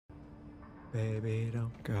Baby,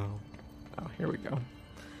 don't go. Oh, here we go.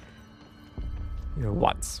 You know,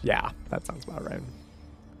 once. Yeah, that sounds about right.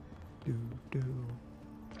 Do, do.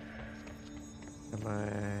 Am I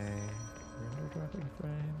dropping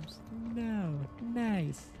frames? No.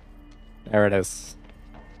 Nice. There it is.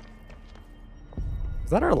 Is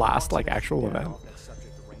that our last, like, actual event?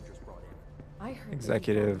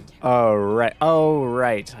 Executive. Oh, right. Oh,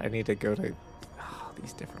 right. I need to go to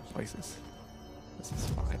these different places. This is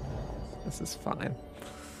fine. This is fine.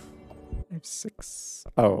 I have 6.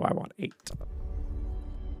 Oh, I want 8.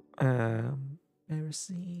 Never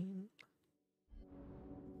seen.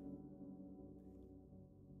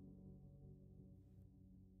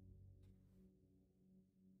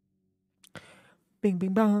 Bing,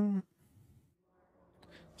 bing, bong.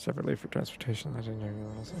 Separately for transportation.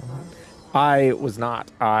 I was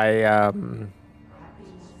not.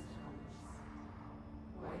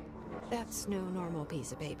 That's no normal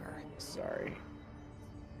piece of paper. Sorry.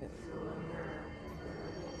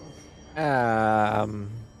 I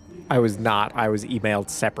was not. I was emailed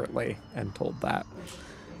separately and told that.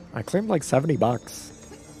 I claimed like $70,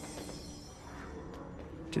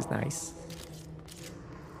 which is nice.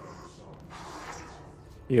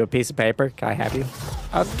 You a piece of paper? Can I have you?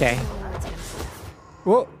 Okay.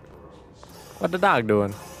 Whoa. What the dog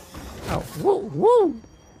doing? Oh, woo, woo.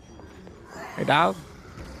 Hey, dog.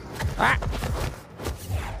 Ah.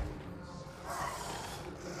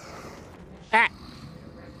 Ah.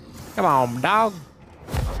 Come on, dog.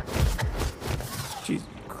 Jesus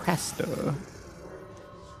Christ.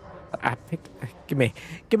 I picked. Give me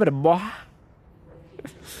the boy. I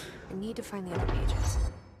need to find the other pages.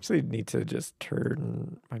 Actually, need to just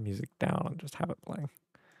turn my music down and just have it playing.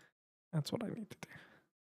 That's what I need to do.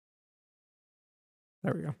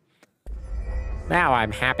 There we go. Now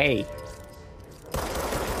I'm happy.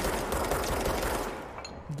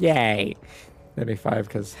 Yay. 95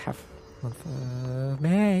 because half month of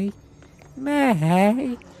May.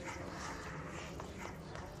 May.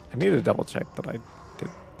 I need to double check that I did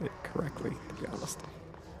it correctly, to be honest.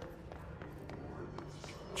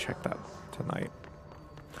 Check that tonight.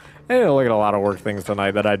 I need to look at a lot of work things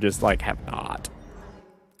tonight that I just, like, have not.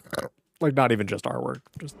 Like, not even just artwork.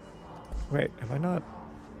 Just, wait, have I not?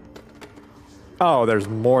 Oh, there's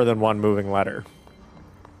more than one moving letter.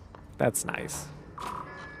 That's nice.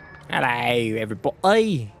 Hello,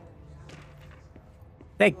 everybody.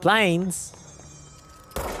 Big planes.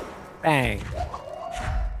 Bang.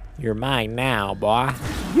 You're mine now, boy.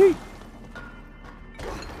 Yeet.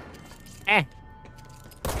 Eh.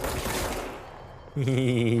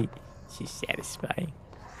 She's satisfying.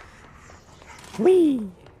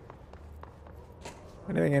 Whee!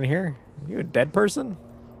 Anything in here? Are you a dead person?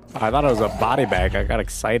 Oh, I thought it was a body bag. I got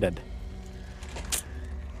excited.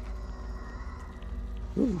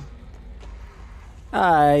 Ooh.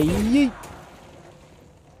 Yeet.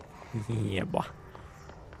 Yeah, boy.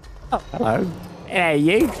 Oh, hello. Hey,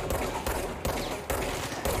 you.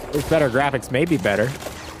 There's better graphics, maybe better.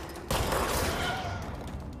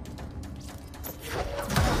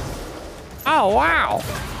 Oh, wow.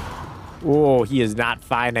 Oh, he is not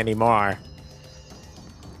fine anymore.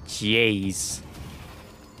 Jeez.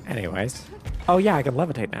 Anyways. Oh, yeah, I can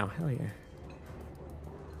levitate now. Hell yeah.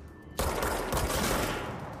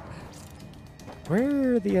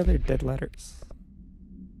 Where are the other dead letters?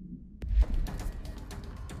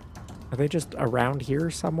 Are they just around here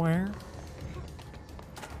somewhere?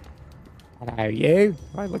 Hello, you.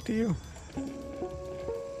 I looked at you.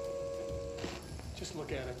 Just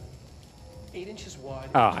look at it. 8 inches wide.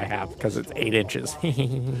 Oh, I have, because it's 8 inches.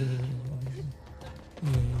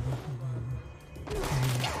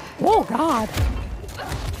 Oh, God.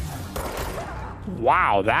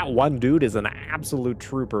 Wow, that one dude is an absolute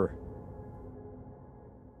trooper.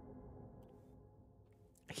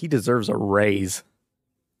 He deserves a raise.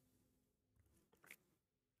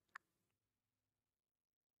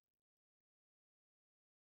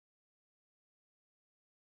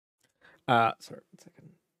 Sorry, 1 second.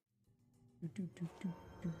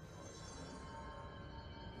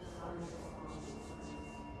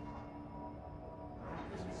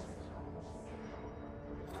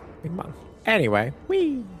 Bing bong. Anyway,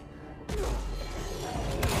 whee.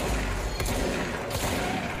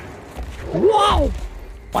 Whoa!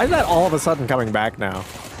 Why is that all of a sudden coming back now?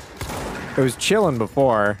 It was chilling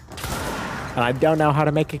before, and I don't know how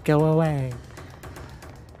to make it go away.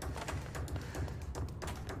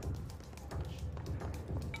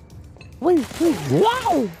 Woo, woo,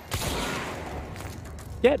 wow!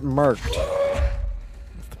 Get murked.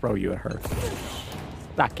 I'll throw you at her.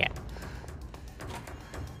 Suck it.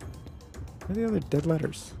 Where are the other dead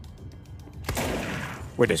letters?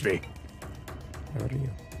 Witness me. How are you?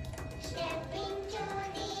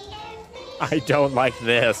 I don't like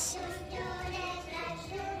this.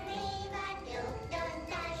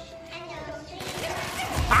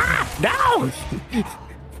 Ah! No!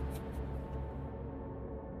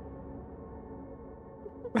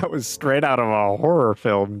 That was straight out of a horror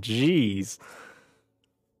film. Jeez.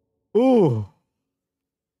 Ooh.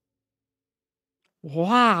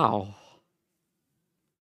 Wow.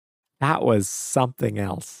 That was something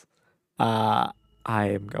else. I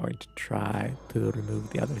am going to try to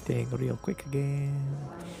remove the other thing real quick again.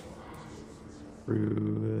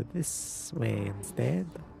 Through this way instead.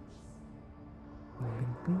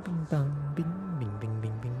 Bing, bing, bing, bong, bing, bing, bing,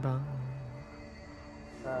 bing, bing, bong.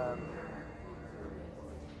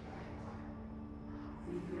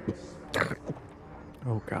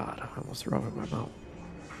 Oh God, I almost threw up in my mouth.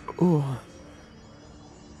 Ooh.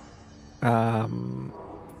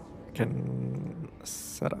 Can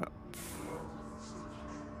set up.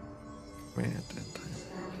 Can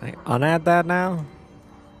I unadd that now?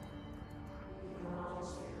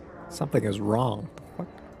 Something is wrong. What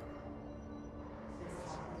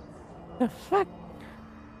the fuck?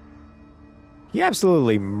 He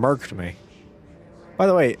absolutely murked me. By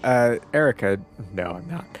the way, Erica, no, I'm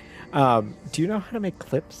not. Do you know how to make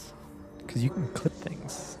clips? Because you can clip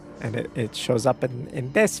things, and it shows up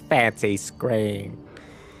in this fancy screen.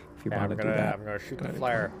 If you want to do that, I'm gonna shoot the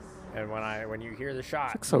flare, and when you hear the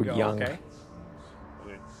shot, it's like so you go, young, okay.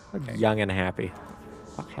 Like young and happy.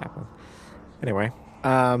 What happened? Anyway,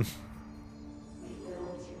 oh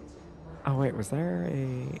wait, was there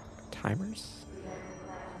a timers?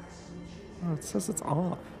 Oh, it says it's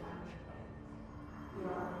off.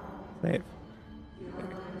 Save.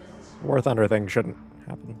 War Thunder thing shouldn't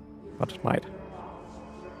happen, but it might.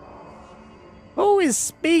 Who is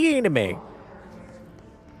speaking to me?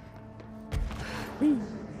 Whee.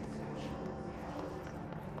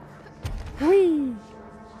 Whee.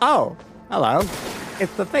 Oh, hello.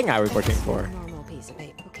 It's the thing I was looking for. Normal piece of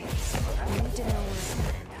paper. Okay. I need to know where it's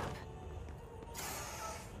gonna end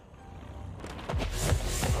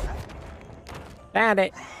up. Found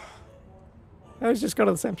it. I was just going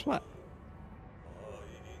to the same spot.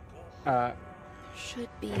 Should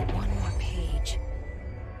be one more page.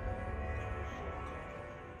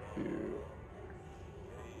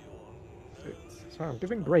 So I'm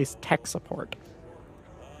giving Grace tech support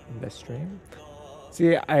in this stream.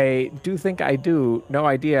 See, I do think I do. No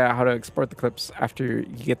idea how to export the clips after you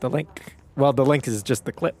get the link. Well, the link is just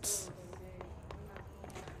the clips.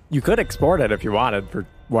 You could export it if you wanted for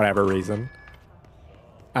whatever reason.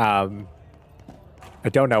 I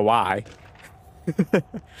don't know why.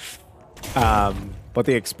 But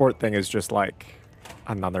the export thing is just like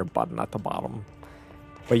another button at the bottom.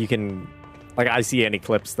 But you can, like, I see any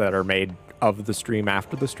clips that are made of the stream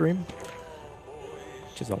after the stream,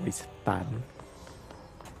 which is always fun.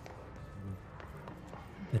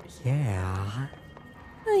 But yeah.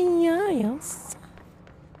 Yes.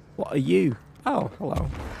 What are you? Oh, hello.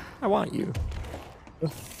 I want you.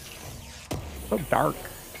 So dark.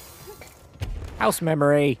 House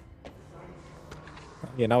memory.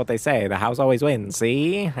 You know what they say, the house always wins,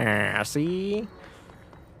 see? See?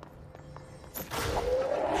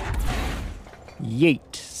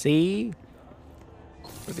 Yeet, see?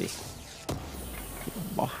 What's this?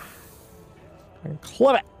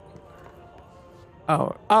 Clip it!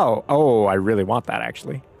 Oh, I really want that,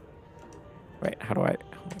 actually. Wait, how do I...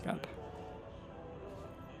 Oh my god.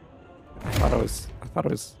 I thought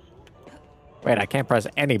it was... Wait, I can't press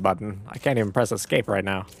any button. I can't even press escape right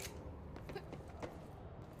now.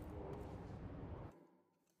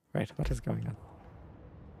 Right, what is going on?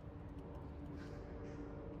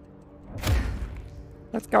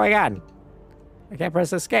 What's going on? I can't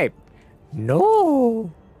press escape.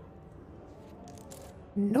 No!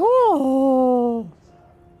 No!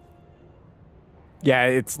 Yeah,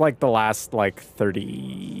 it's like the last, like,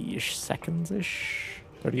 30-ish seconds-ish?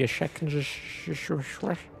 30-ish seconds-ish?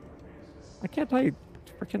 Why can't I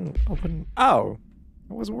freaking open... Oh!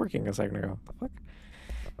 It wasn't working a second ago. What the fuck?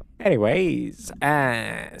 Anyways,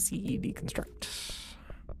 see deconstruct.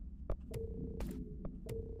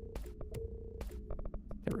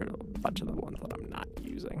 Get rid of a bunch of the ones that I'm not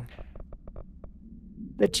using.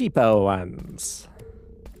 The cheapo ones.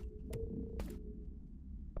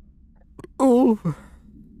 Ooh.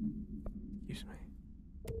 Excuse me.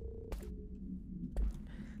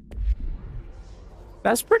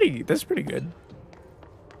 That's pretty good.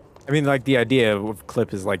 I mean, like, the idea of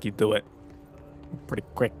clip is like you do it pretty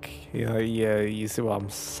quick. You see what I'm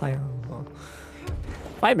saying?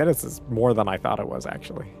 5 minutes is more than I thought it was,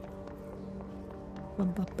 actually.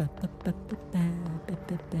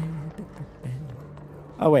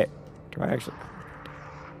 Oh, wait. Do I actually...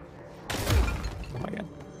 Oh, my God.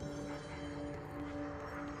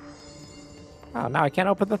 Oh, now I can't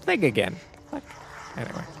open the thing again. What?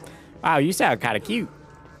 Anyway. Wow, you sound kind of cute.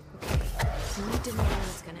 You need to know where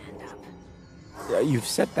it's gonna end up. Yeah, you've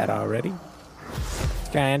said that already. It's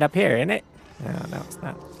gonna end up here, isn't it? No, it's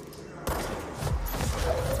not.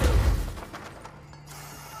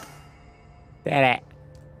 That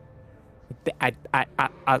I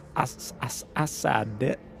said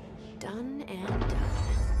it. Done and done.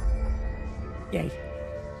 Yay.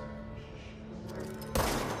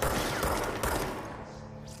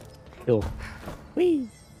 Cool. Whee.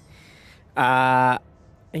 Do I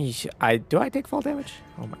take fall damage?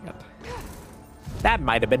 Oh my god. That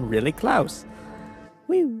might have been really close.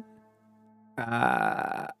 Woo.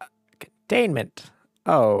 Containment.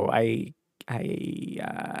 Oh, I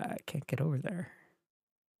can't get over there.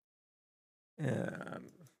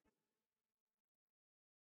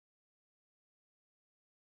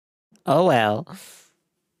 Oh well.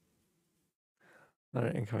 Not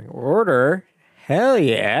an incoming order. Hell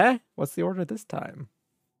yeah. What's the order this time?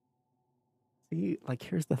 See, like,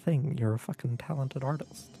 here's the thing. You're a fucking talented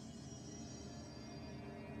artist.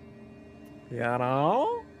 You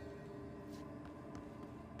know?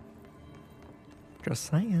 Just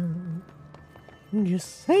saying.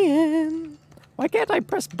 Just saying. Why can't I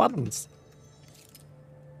press buttons?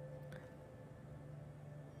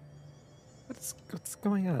 What's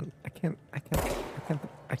going on? I can't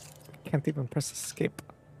even press escape.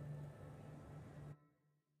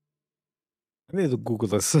 I need to Google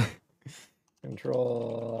this.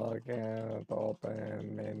 Control, can't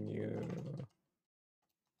open menu.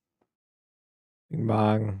 Bing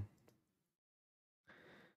bang.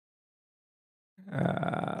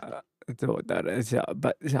 That is,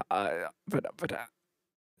 but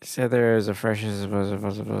so there's a fresh.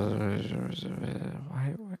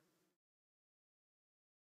 Why?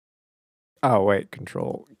 Oh wait,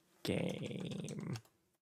 control game.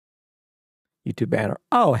 YouTube banner.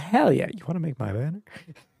 Oh hell yeah! You want to make my banner?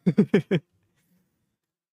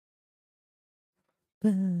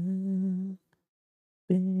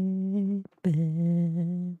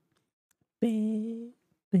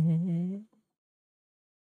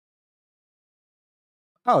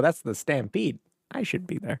 Oh, that's the stampede. I should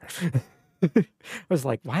be there. I was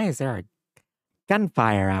like, why is there a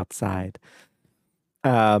gunfire outside?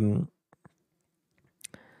 Bing,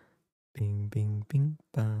 bing, bing,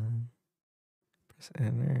 bang. Press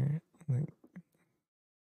enter.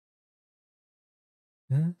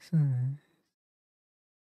 That's nice.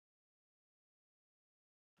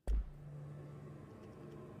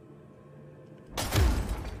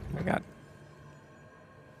 Oh my god.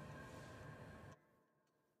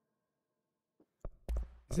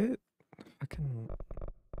 Is it fucking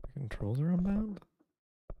controls are unbound?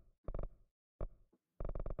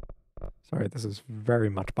 Sorry, this is very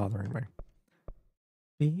much bothering me.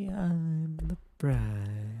 Behind the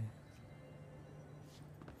bride.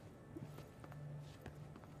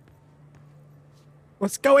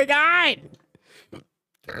 What's going on?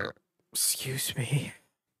 Excuse me.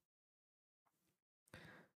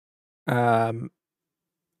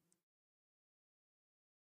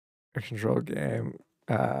 Control game.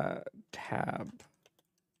 Tab.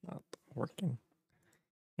 Not working.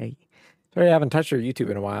 Hey. Sorry, I haven't touched your YouTube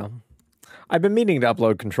in a while. I've been meaning to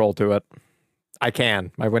upload Control to it. I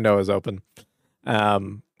can. My window is open.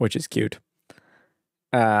 Which is cute.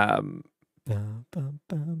 Bing,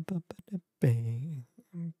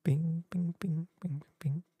 bing, bing, bing, bing,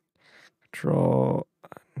 bing. Control.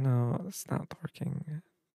 No, it's not working.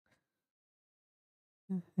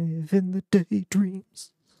 Live in the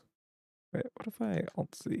daydreams. Wait, what if I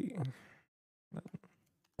Alt-Z?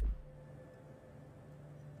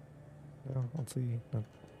 No, Alt-Z. Not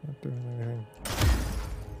doing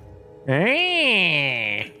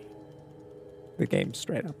anything. The game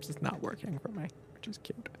straight up is not working for me, which is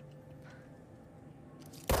cute.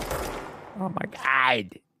 Oh my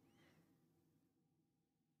god.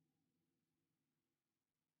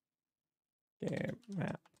 Game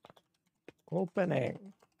map.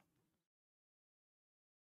 Opening.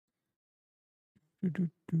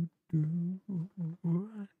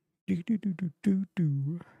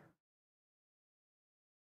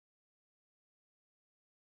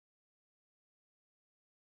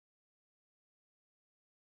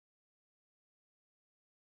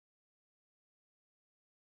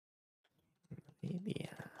 Maybe.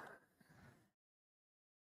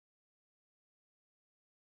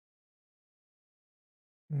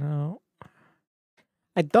 No.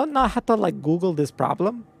 I don't know how to like Google this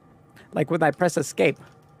problem. Like when I press escape,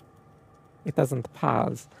 it doesn't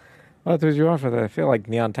pause. What did you want for that? I feel like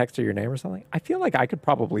neon text or your name or something. I feel like I could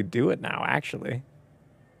probably do it now, actually.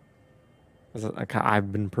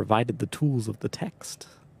 I've been provided the tools of the text,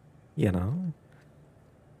 you know.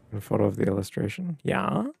 A photo of the illustration.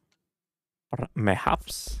 Yeah.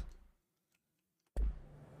 Perhaps.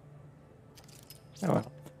 Oh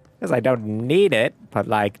well. Because I don't need it, but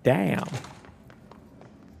like, damn.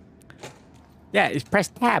 Yeah, it's press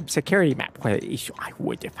tab, security map. Well, I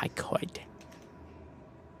would if I could.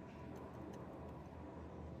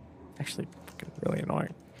 Actually, fucking really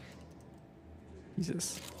annoying.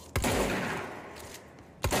 Jesus.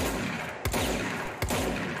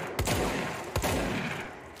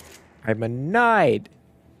 I'm annoyed.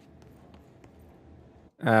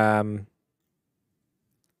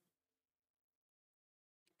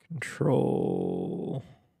 Control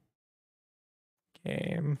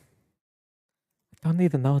game. I don't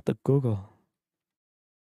even know what to Google.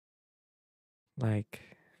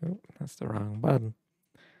 Like, oh, that's the wrong button.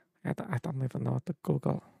 I don't even know what to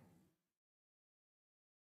Google.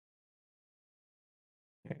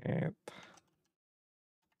 And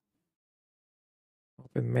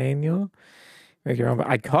open menu. Make your own.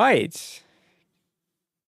 I could.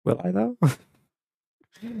 Will I though?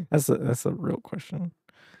 That's a real question.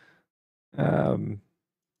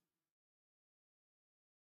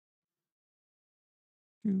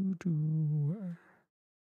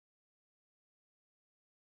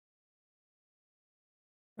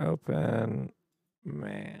 Open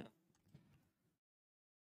man.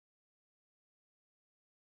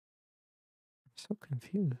 I'm so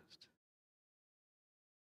confused.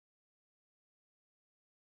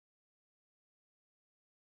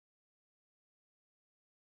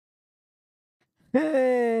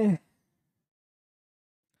 Hey.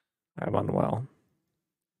 I'm unwell.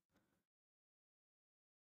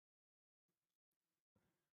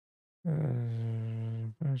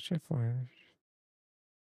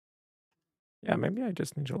 Yeah, maybe I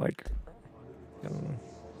just need to like.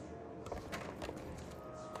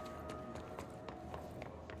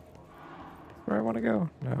 Where I want to go?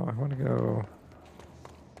 No, I want to go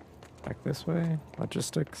back this way.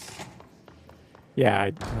 Logistics. Yeah,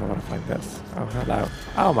 I want to find this. Oh, hello.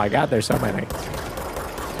 Oh my God, there's so many.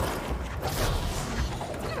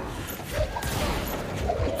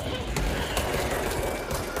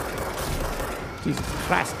 Jesus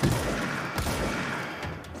Christ.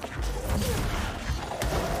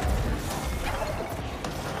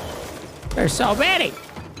 There's so many.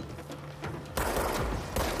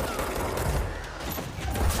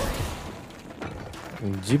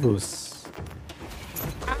 Jibus.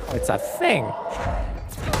 Oh, it's a thing.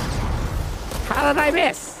 How did I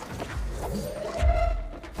miss?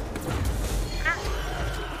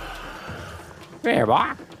 There,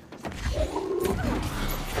 boy.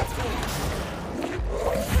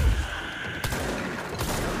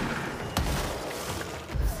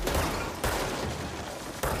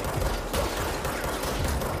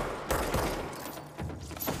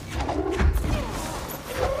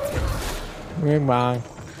 Nguyên bang.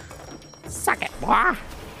 Suck it, boy.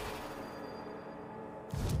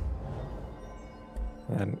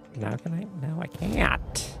 And now can I? No, I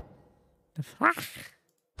can't. The fuck?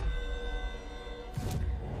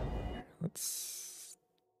 Let's.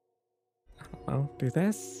 I don't know. Do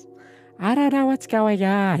this. I don't know what's going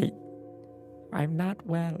on. I'm not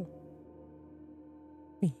well.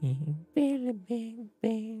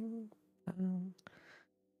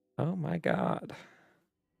 Oh my God.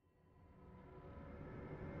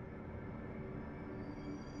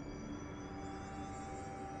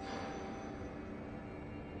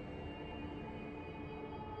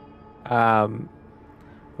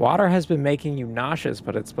 Water has been making you nauseous,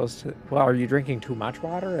 but it's supposed to. Well, are you drinking too much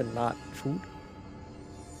water and not food?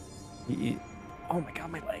 Oh my God,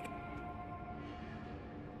 my leg.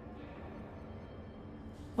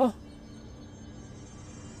 Oh.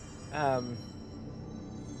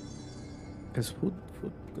 Is food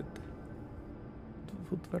good?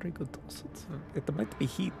 Food very good. Also, it might be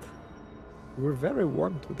heat. We're very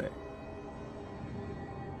warm today.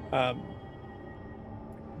 What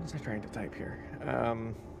was I trying to type here?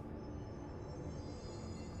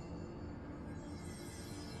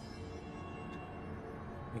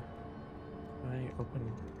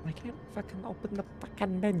 I can't fucking open the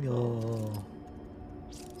fucking menu.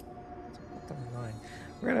 It's annoying.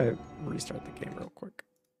 We're gonna restart the game real quick.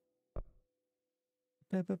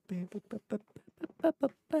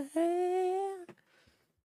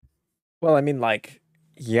 Well, I mean, like,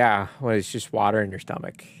 yeah, well, it's just water in your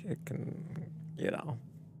stomach. It can, you know,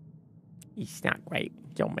 it's not great.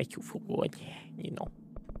 Don't make you feel good, you know.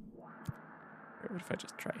 What if I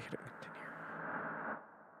just try hitting continue?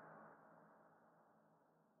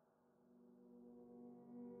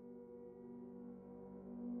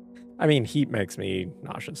 I mean, heat makes me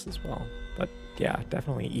nauseous as well. But yeah,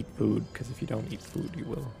 definitely eat food, because if you don't eat food, you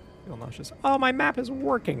will feel nauseous. Oh, my map is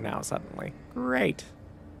working now suddenly. Great.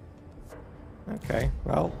 Okay,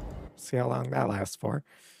 well, see how long that lasts for.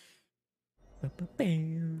 Oh, my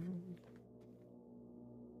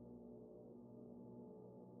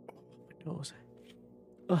nose.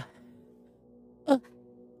 Come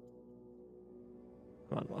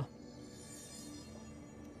on, well.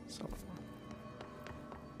 So.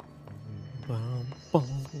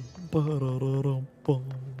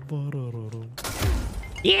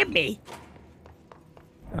 Give me.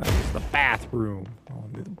 This is the bathroom. Oh,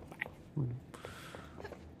 the bathroom.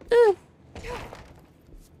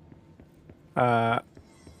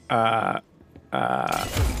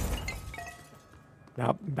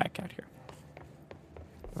 Now back out here.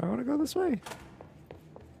 I want to go this way.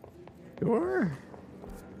 Sure.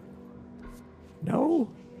 No.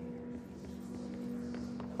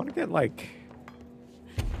 I want to get like.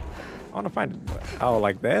 I want to find. Oh,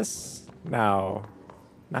 like this? No,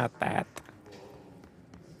 not that.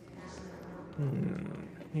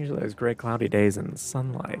 Usually there's gray, cloudy days and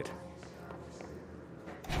sunlight.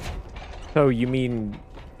 So you mean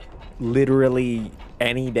literally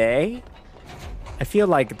any day? I feel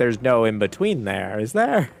like there's no in between there. Is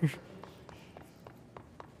there?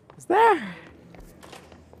 Is there?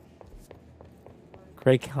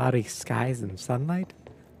 Gray, cloudy skies and sunlight?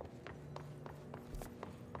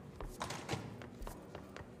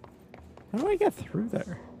 How do I get through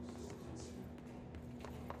there?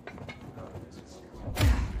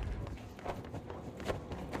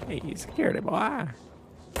 Hey, security boy.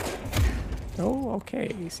 Oh,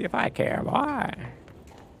 okay. See if I care, boy.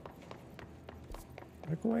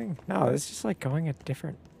 We're going. No, it's just like going a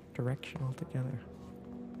different direction altogether.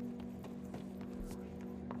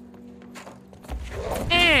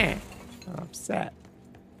 I'm upset.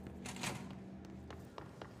 I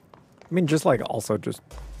mean, just like also just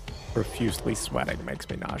profusely sweating makes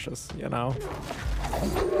me nauseous, you know?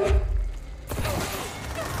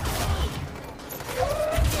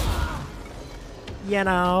 You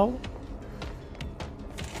know?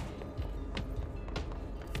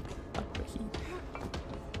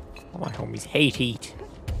 All my homies hate heat.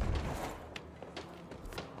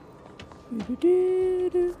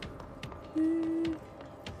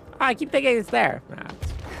 I keep thinking it's there. Nah,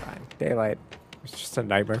 it's fine. Daylight. It's just a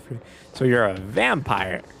nightmare for you. So you're a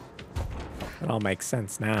vampire. That all makes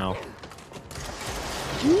sense now.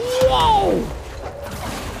 Whoa!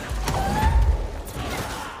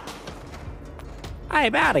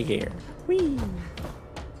 I'm out of here. Whee!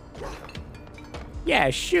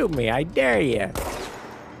 Yeah, shoot me. I dare you.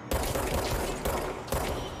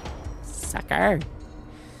 Sucker.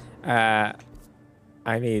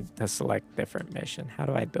 I need to select different mission. How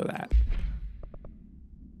do I do that?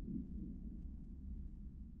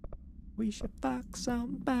 We should fuck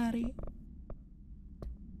somebody.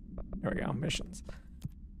 There we go, missions.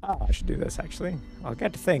 Oh, I should do this actually. I'll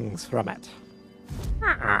get things from it.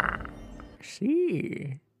 Ah,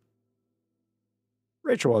 see.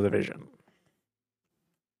 Ritual division.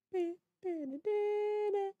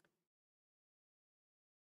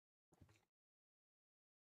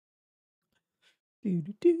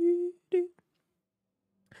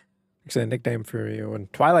 Actually, a nickname for you when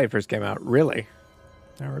Twilight first came out. Really?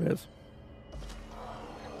 There it is.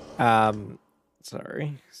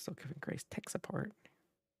 Sorry. Still giving Grace tech support.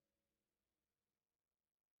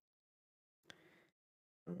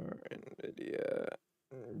 Or NVIDIA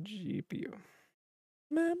GPU.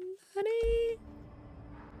 My money.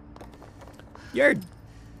 You're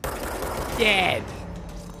dead.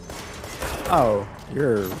 Oh,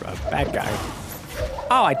 you're a bad guy.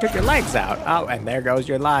 Oh, I took your legs out. Oh, and there goes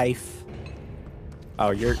your life.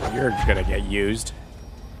 Oh, you're gonna get used.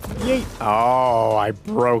 Yeet. Oh, I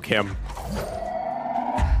broke him.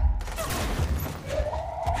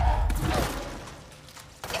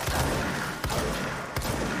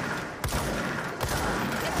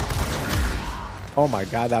 Oh my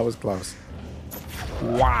god, that was close.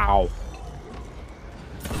 Wow.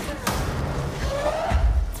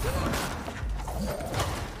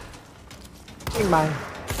 Bye.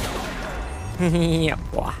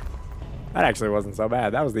 That actually wasn't so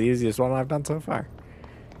bad. That was the easiest one I've done so far.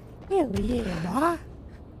 Hell yeah, boy.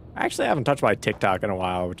 I actually haven't touched my TikTok in a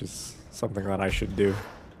while, which is something that I should do.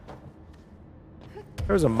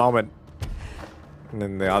 There was a moment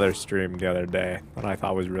in the other stream the other day that I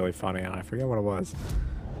thought was really funny, and I forget what it was.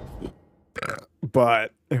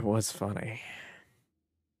 But it was funny.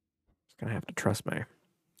 Just gonna have to trust me. I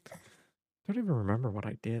don't even remember what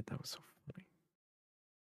I did. That was so funny.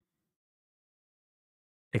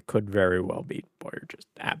 It could very well be Boyer just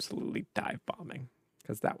absolutely dive bombing,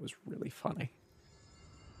 because that was really funny.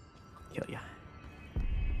 Kill ya.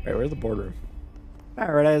 Wait, where's the boardroom?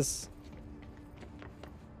 There it is.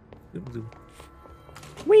 Zoom, zoom.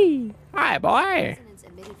 Whee! Hi, boy! Resonance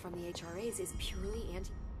emitted from the HRAs is purely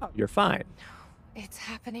anti. Oh, you're fine. It's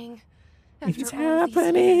happening. It's After all these years,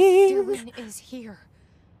 happening! Dylan is here.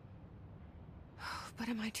 But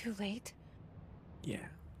am I too late? Yeah.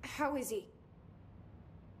 How is he?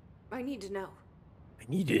 I need to know. I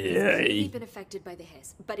need He's clearly it. been affected by the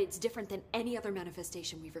hiss, but it's different than any other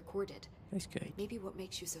manifestation we've recorded. That's good. Maybe what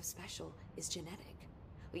makes you so special is genetic.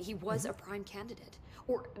 He was a prime candidate.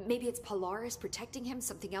 Or maybe it's Polaris protecting him,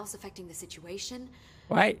 something else affecting the situation.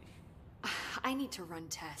 What? I need to run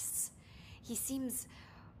tests. He seems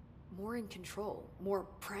more in control, more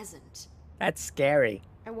present. That's scary.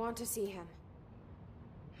 I want to see him.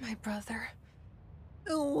 My brother.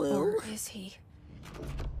 Oh, Or is he?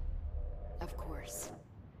 Of course.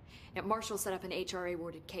 Now, Marshall set up an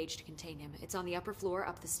HRA-warded cage to contain him. It's on the upper floor,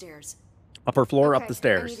 up the stairs. Upper floor, up Okay, the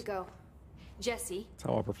stairs. I need to go. Jesse, That's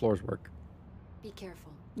how upper floors work. be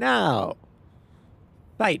careful. No.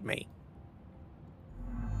 Fight me.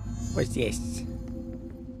 What's this?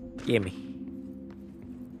 Gimme.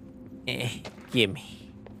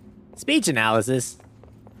 Gimme. Speech analysis.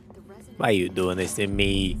 The resonance. Why are you doing this to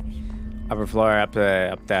me? Upper floor, up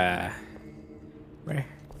the. Where?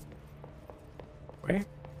 Where?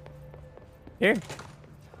 Here.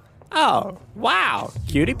 Oh, wow.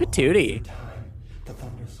 Cutie patootie. The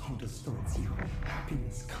thunder's home distorts you.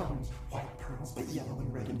 Happiness comes, white pearls, but yellow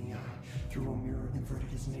and red in the eye. Through a mirror,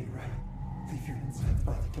 inverted is made right. Leave your insides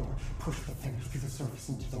by the door. Push the fingers through the surface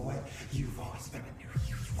into the wet. You've always been in your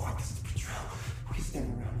youth. Walk us to patrol. We stand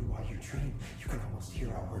around you while you dream. You can almost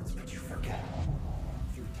hear our words, but you forget.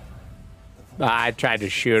 Through time. I tried to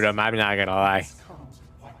shoot him. I'm not gonna lie. Comes,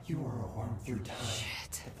 what you are a worm through time.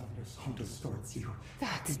 Shit. The thunder's home distorts you.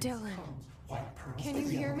 That's Dylan. Comes, white pearls, Can but you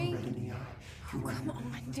hear yellow and me? red in the eye. Through a Come mirror,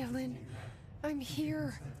 on, Dylan. I'm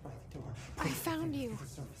here. by the door. I found you. The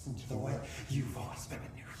surface into the wet. You've always been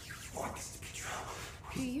in your youth. Walk us to patrol.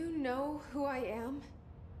 Do you know who I am?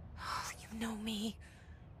 You know me.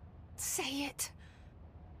 Say it.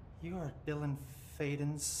 You are Dylan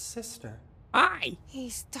Faden's sister. Hi.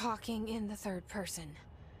 He's talking in the third person.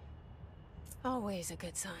 Always a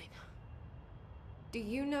good sign. Do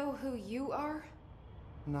you know who you are?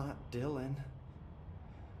 Not Dylan.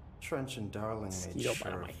 Trench and Darling made You don't bite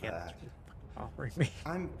sure on my of hand. that. Offering me.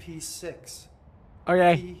 I'm P6.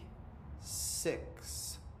 Okay.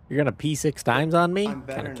 P6. You're gonna pee 6 times on me? I'm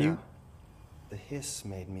better Kinda cute. now. The hiss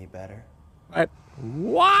made me better. What?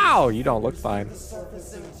 Wow, you don't look fine. The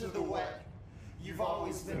surface into the wet. You've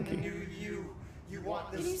always been the new you. You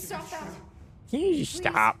want this Can you to stop be that? true. Can you just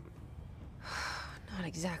stop? Not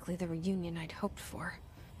exactly the reunion I'd hoped for.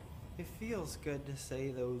 It feels good to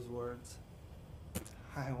say those words.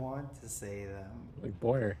 I want to say them. Like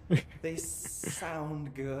Boyer. They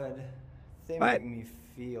sound good. They What? make me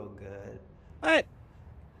feel good. What?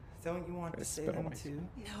 Don't you want to say them too?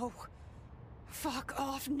 No. Fuck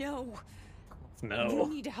off, no. You No.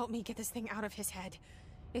 need to help me get this thing out of his head.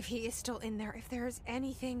 If he is still in there, if there is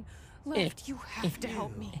anything left, you have to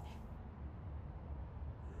help me.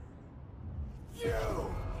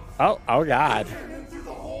 Oh God. Through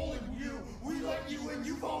the hole in you, we let you in.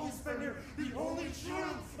 You've always been here. The only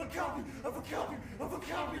truth. A copy of a copy of a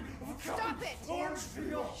copy of a copy. Stop it! Orange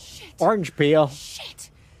peel. Shit. Orange peel. Shit.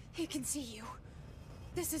 He can see you.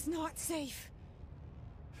 This is not safe.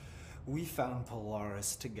 We found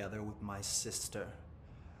Polaris together with my sister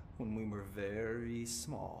when we were very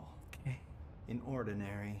small. Okay. In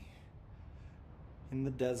ordinary. In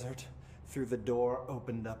the desert, through the door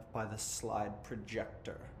opened up by the slide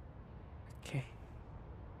projector. Okay.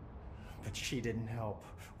 But she didn't help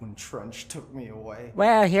when Trench took me away.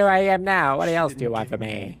 Well, here I am now. What She else do you didn't want give from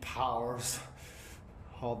any me? Powers.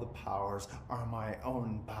 All the powers are my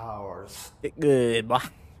own powers. Good boy.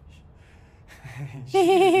 She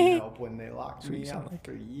didn't help when they locked That's what you me sound up like.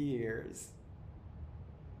 for years.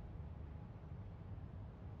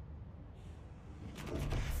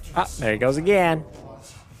 Ah, there he goes again.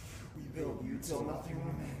 We build you till nothing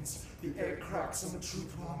remains. The egg cracks and the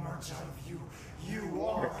truth will emerge out of you. You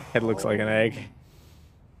are. Head looks like an egg.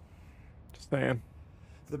 Just saying.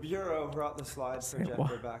 The Bureau brought the slide Say projector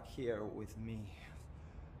what? back here with me.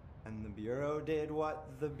 And the Bureau did what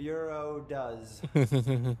the Bureau does.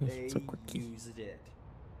 They So quirky. used it.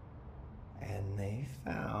 And they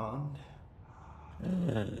found.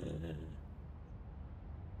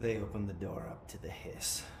 They opened the door up to the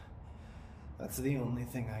hiss. That's the only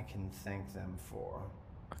thing I can thank them for.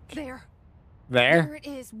 There. There it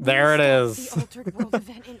is. There it is. The altered world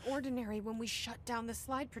event in Ordinary when we shut down the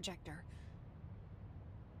slide projector.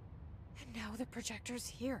 And now the projector's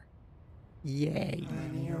here. Yay.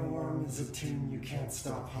 An earworm is a tune you can't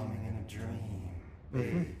stop humming in a dream.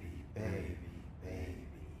 Baby, baby, baby,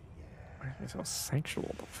 yeah. It's so sensual.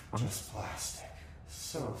 The fuck? Just plastic.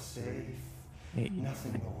 So safe. Hey.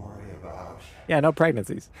 Nothing to worry about. Yeah, no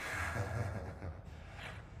pregnancies.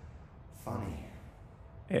 Funny.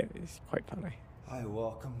 It's quite funny. I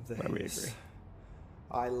welcome the But we hiss. agree.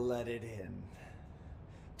 I let it in.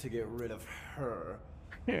 To get rid of her.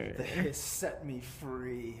 The hiss set me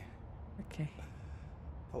free. Okay.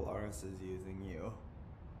 Polaris is using you.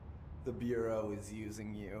 The Bureau is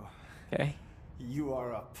using you. Okay. You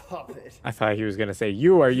are a puppet. I thought he was gonna say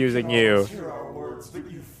you are using you. Hear our words, but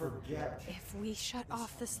you forget. If we shut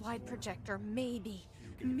off the slide projector, maybe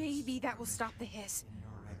that will stop the hiss.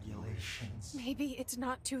 Your regulations. Maybe it's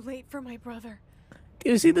not too late for my brother. Do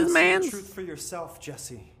you see this See man? the truth for yourself,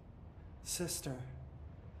 Jesse. Sister.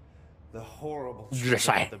 The horrible truth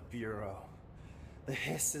Jesse. about the Bureau. The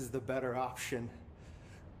hiss is the better option.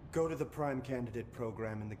 Go to the Prime Candidate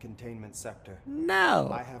program in the containment sector. No.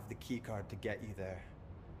 I have the keycard to get you there.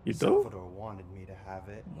 You do? Salvador wanted me to have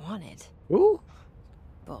it. Wanted? Ooh.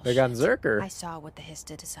 Bullshit. They got Zerker. I saw what the hiss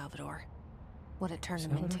did to Salvador. What it turned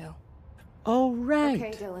him into. Oh right.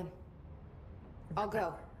 Okay, Dylan. I'll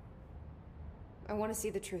go. I want to see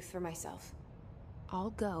the truth for myself. I'll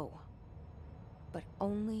go. But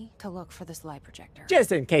only to look for the slide projector.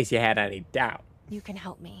 Just in case you had any doubt. You can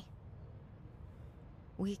help me.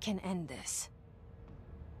 We can end this.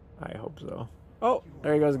 I hope so. Oh,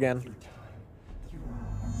 there he goes again.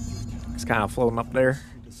 He's kind of floating up there.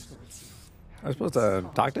 I was supposed to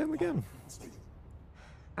talk to him again.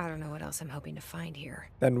 I don't know what else I'm hoping to find here.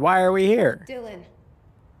 Then why are we here? Dylan,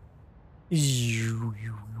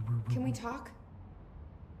 can we talk?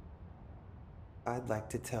 I'd like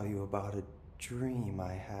to tell you about a dream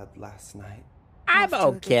I had last night. I'm Off to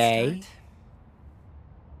a good okay.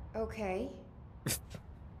 start. Okay.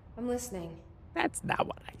 I'm listening. That's not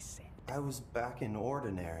what I said. I was back in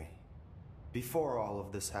Ordinary before all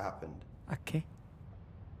of this happened. Okay.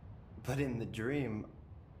 But in the dream,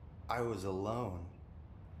 I was alone.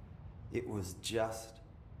 It was just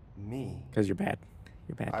me. Because you're bad.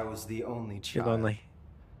 You're bad. I was the only You're child. lonely.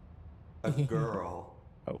 A girl.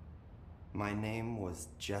 Oh. My name was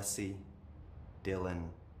Jesse Dylan.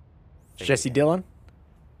 Jesse Fagan.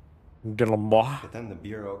 Dylan? Dylan boy. But then the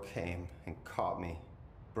Bureau came and caught me,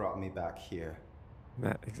 brought me back here,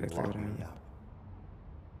 Not exactly what locked I me mean. up.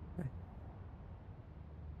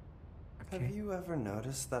 Okay. Have you ever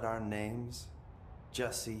noticed that our names,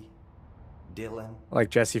 Jesse, Dylan, Like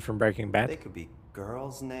Jesse from Breaking they Bad? could be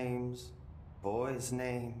girls' names, boys'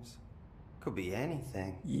 names, could be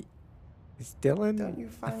anything. Is Dylan Don't you a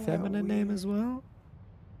find that feminine name weird? as well?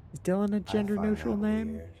 Is Dylan a I gender find neutral that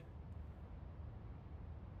name? weird.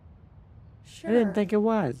 Sure. I didn't think it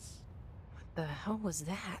was. What the hell was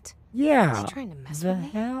that? Yeah. Is he trying to mess the with me?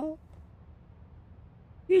 hell?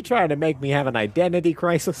 You trying to make me have an identity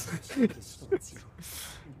crisis?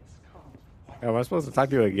 Am I supposed to talk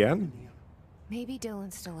to you again? Maybe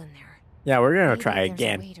Dylan's still in there. Yeah, we're gonna Maybe try there's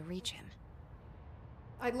again. a way to reach him.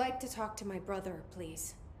 I'd like to talk to my brother,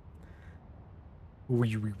 please.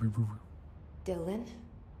 Dylan?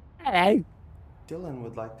 Hey, Dylan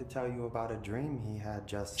would like to tell you about a dream he had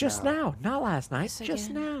just now, not last night. This Just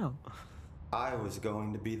again? now. I was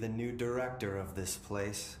going to be the new director of this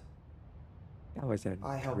place. That was a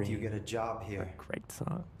I helped you get a job a here great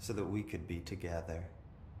song. so that we could be together.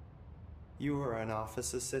 You were an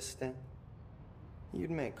office assistant.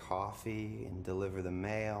 You'd make coffee and deliver the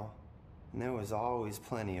mail, and there was always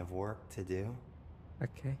plenty of work to do.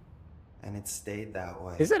 Okay. And it stayed that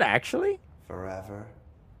way. Is it actually? Forever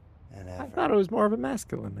and ever. I thought it was more of a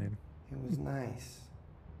masculine name. It was nice.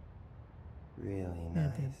 Really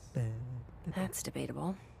nice. That's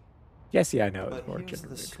debatable. Jesse, I know, is But more here's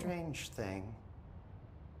gender the neutral. strange thing.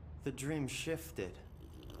 The dream shifted,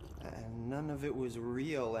 and none of it was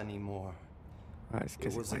real anymore. It's It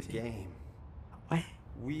 'cause was a lazy. game. What?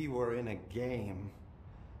 We were in a game,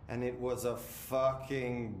 and it was a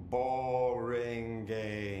fucking boring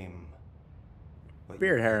game. But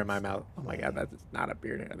Beard you hair in my guys mouth. Oh my god, played. that is not a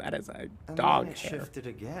beard hair. That is a And dog then it hair. shifted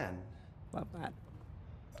again. Love that.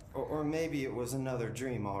 Or maybe it was another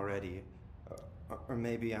dream already. Or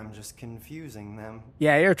maybe I'm just confusing them.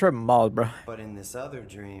 Yeah, you're tripping balls, bro. But in this other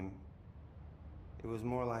dream, it was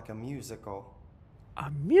more like a musical.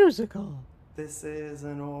 A musical. This is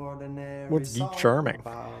an ordinary What's song charming?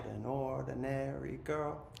 about an ordinary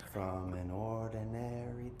girl from an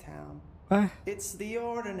ordinary town. What? It's the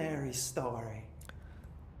ordinary story.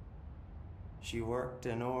 She worked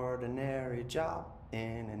an ordinary job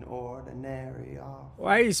in an ordinary office.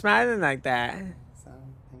 Why are you smiling like that?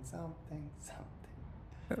 Something, something,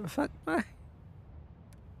 something. Fuck. What?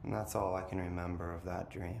 And that's all I can remember of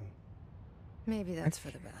that dream. Maybe that's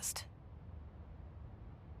for the best.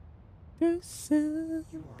 You are a worm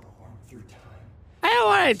through time. I don't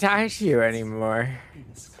want to talk to you anymore.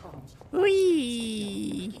 Happiness comes.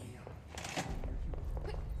 Wee.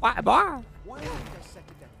 Why, boy?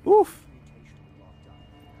 Oof.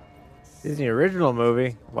 Disney original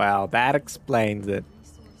movie. Wow, that explains it.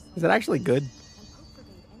 Is it actually good?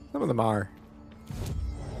 Some of them are.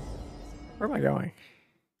 Where am I going?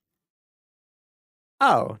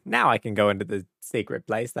 Oh, now I can go into the secret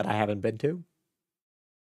place that I haven't been to.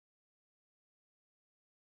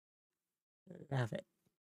 Love it.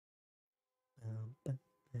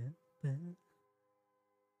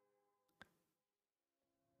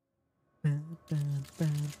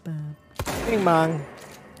 Bing bong.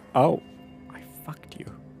 Oh, I fucked you.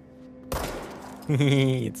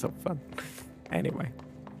 It's so fun. Anyway.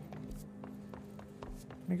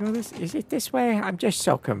 Can I go this? Is it this way? I'm just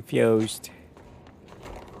so confused.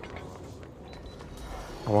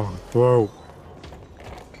 I want to throw.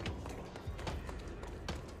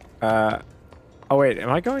 Oh wait, am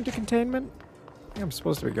I going to containment? I think I'm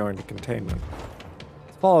supposed to be going to containment.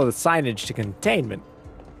 Let's follow the signage to containment.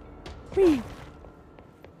 Whee!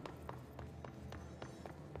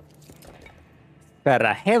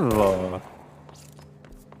 Sarajevo.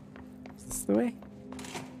 Is this the way?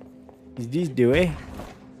 Is this the way?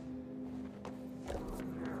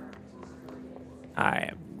 I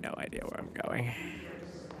have no idea where I'm going.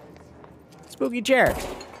 Spooky chair.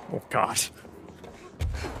 Oh god.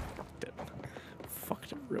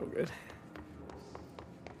 Fucked it real good.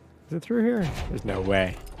 Is it through here? There's no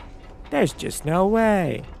way. There's just no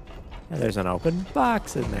way. And there's an open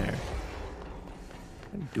box in there.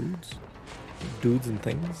 And dudes. Dudes and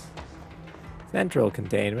things. Central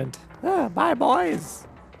containment. Ah, bye boys.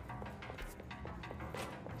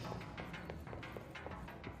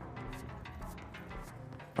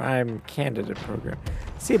 Prime candidate program.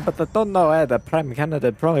 See, but I don't know where the prime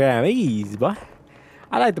candidate program is, boy.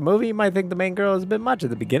 I like the movie. You might think the main girl is a bit much at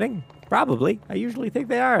the beginning. Probably. I usually think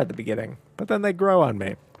they are at the beginning. But then they grow on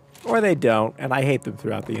me. Or they don't, and I hate them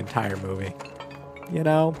throughout the entire movie. You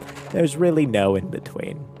know, there's really no in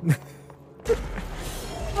between.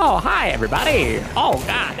 Oh, hi, everybody. Oh,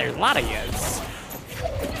 God, there's a lot of yous.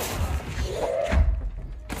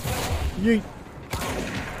 Yeet.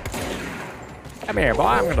 Come here, boy.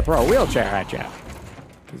 I'm going to throw a wheelchair at you.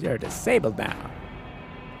 Because you're disabled now.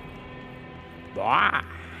 Boy.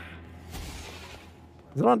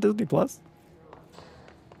 Is it on Disney Plus?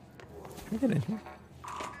 Can I get in here?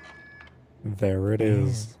 There it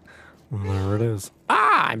is. There it is.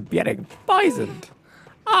 Ah, I'm getting poisoned.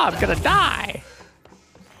 Oh, I'm gonna die.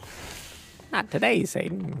 Not today,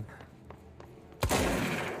 Satan.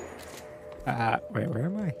 Wait, where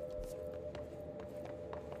am I?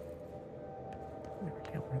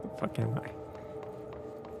 Where the fuck am I?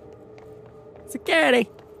 Security!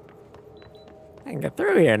 I can get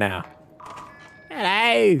through here now.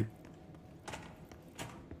 Hello!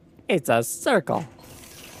 It's a circle.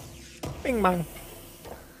 Bing bong.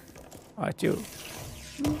 Oh, it's you.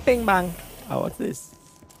 Bing bong. Oh, what's this?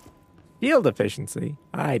 Shield efficiency.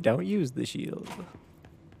 I don't use the shield.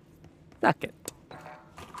 Suck it.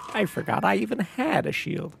 I forgot I even had a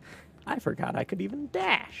shield. I forgot I could even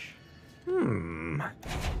dash.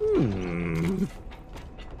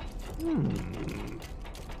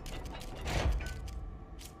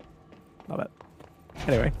 Love it.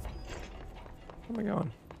 Anyway. Where am I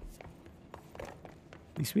going?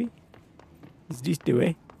 This way? Is this the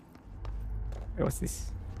way? Wait, what's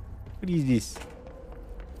this? What is this?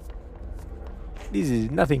 This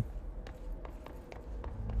is nothing.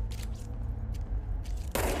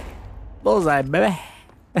 Bullseye, baby.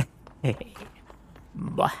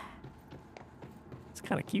 It's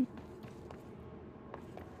kind of cute.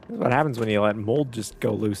 This is what happens when you let mold just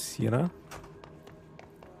go loose, you know?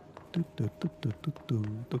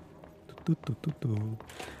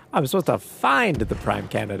 I'm supposed to find the Prime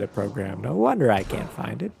Candidate program. No wonder I can't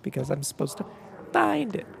find it, because I'm supposed to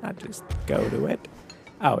find it, not just go to it.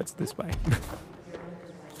 Oh, it's this way.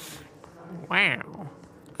 Wow.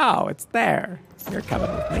 Oh, it's there. You're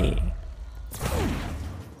coming with me.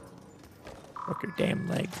 Look your damn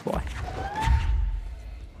legs, boy.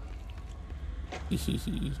 Hee hee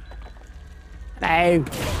hee. Hello.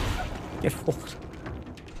 Get forward.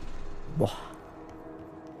 Boah.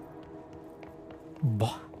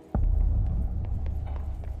 Boah.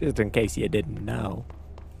 Just in case you didn't know.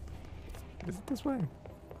 Is it this way?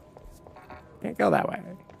 Can't go that way.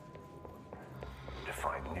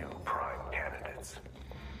 Define new prime candidates.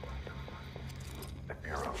 The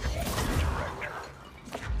Bureau Director.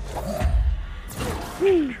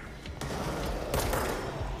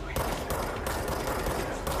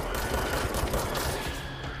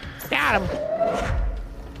 Got him.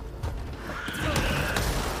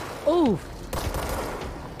 Ooh.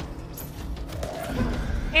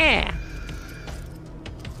 Yeah.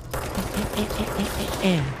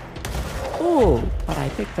 Ooh, but I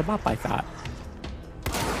picked him up, I thought.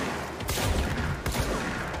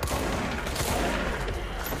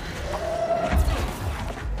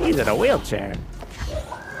 He's in a wheelchair.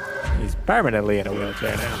 He's permanently in a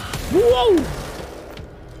wheelchair now. Whoa!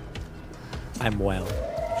 I'm well.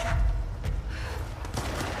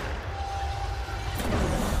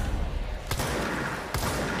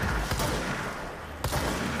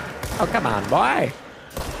 Oh, come on, boy.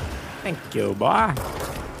 Thank you, boy.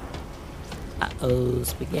 Uh-oh,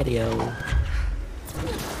 spaghetti-o.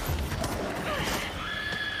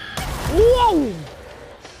 Whoa!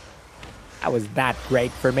 That was not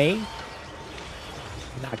great for me.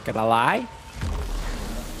 Not gonna lie.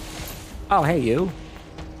 Oh, hey, you.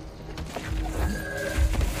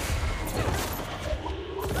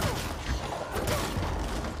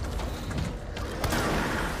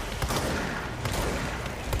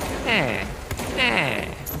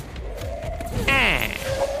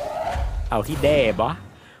 Oh, he dead, boy.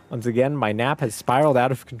 Once again, my nap has spiraled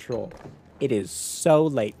out of control. It is so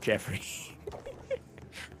late, Jeffrey.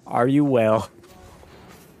 Are you well?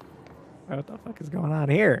 What the fuck is going on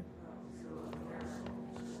here?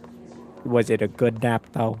 Was it a good nap,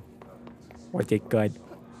 though? Was it good?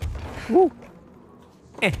 Woo!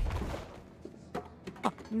 Eh.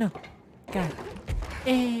 Oh, no. God.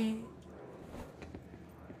 Eh.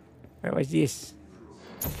 Where was this?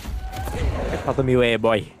 I called him you,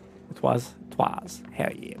 boy. Twas.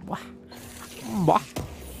 Hell yeah, boy. Boy.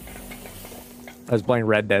 I was playing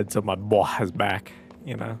Red Dead, so my boy is back,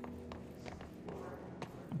 you know.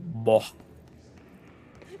 Boy.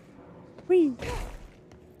 Whee.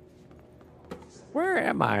 Where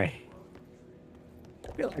am I?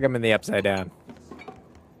 I feel like I'm in the Upside Down.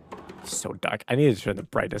 It's so dark. I need to turn the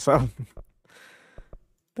brightness up.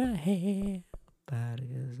 The hair,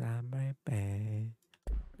 bodies, I'm right back.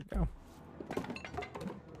 There we go.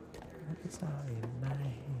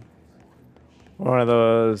 One of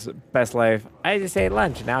those best life. I just ate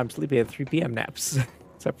lunch. Now I'm sleeping at 3 p.m. naps.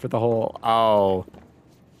 Except for the whole,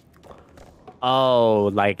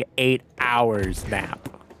 like 8 hours nap.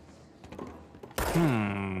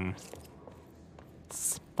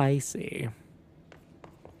 Spicy.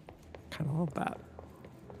 Kind of love that.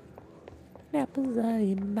 Apples are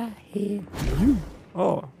in my head.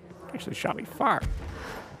 Oh, actually shot me far.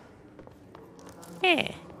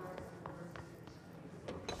 Eh.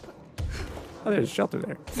 Oh, there's a shelter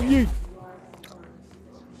there. Yeet.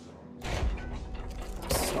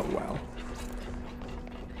 So well.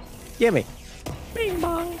 Gimme. Bing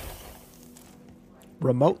bong.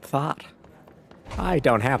 Remote thought. I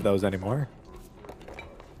don't have those anymore.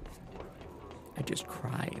 I just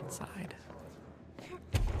cry inside.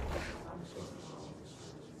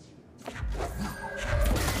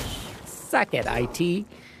 Suck it, IT.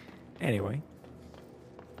 Anyway.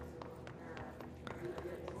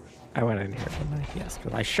 I went in here, didn't I? Yes,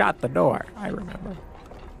 because I shot the door. I remember.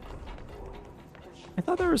 I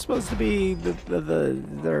thought there was supposed to be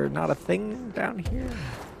they're not a thing down here.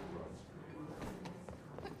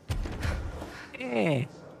 Eh.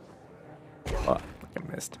 Oh, I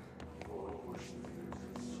missed.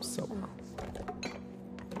 So.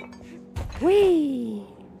 Whee!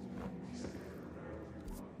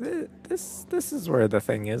 This is where the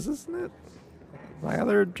thing is, isn't it? My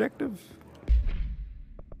other objective.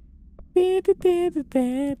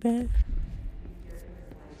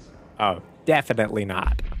 Oh, definitely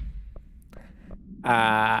not.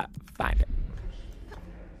 Find it.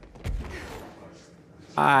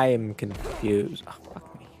 I'm confused. Oh,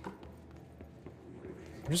 fuck me.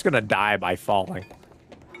 I'm just gonna die by falling.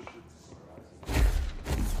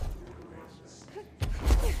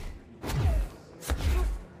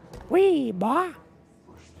 Wee, boy.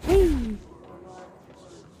 Wee.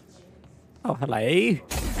 Oh, hello.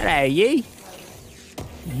 Hello, ye.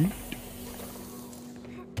 Yeet.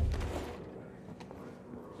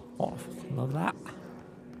 Oh, love that.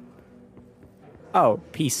 Oh,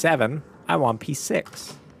 P7. I want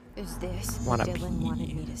P6. Is this Want what a Dylan P.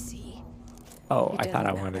 wanted me to see? Oh, I It thought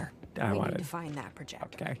I doesn't wanted matter. I We wanted. need to find that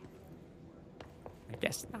projector. Okay. I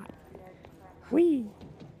guess not. Wee.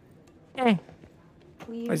 Eh.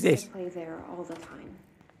 We What's used this? to play there all the time.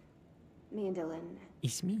 Me and Dylan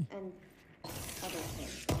It's me. and other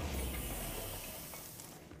kids.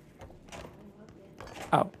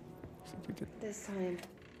 Oh. This time,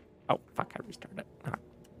 Oh, fuck, I restarted. Huh.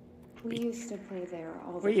 we used to play there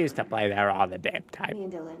all the We time. used to play there all the damn time. Me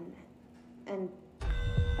and Dylan and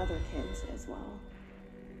other kids as well.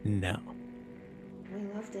 No. We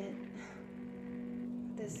loved it.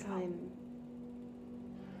 This time,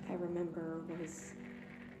 I remember, was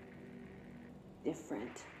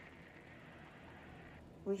different.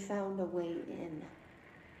 We found a way in,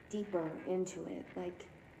 deeper into it, like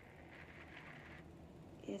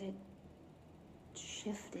it had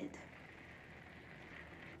shifted.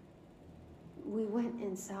 We went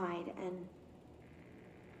inside, and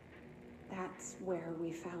that's where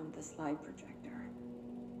we found the slide projector.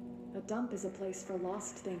 A dump is a place for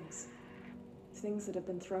lost things. Things that have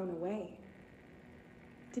been thrown away.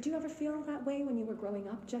 Did you ever feel that way when you were growing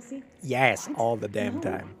up, Jesse? Yes, What? all the damn No.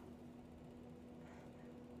 time.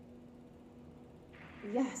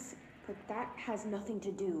 Yes, but that has nothing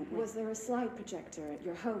to do with... Was there a slide projector at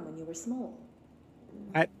your home when you were small?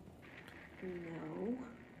 What? No.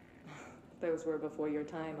 Those were before your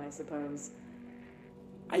time, I suppose.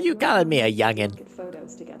 Are you calling me a youngin'? Look at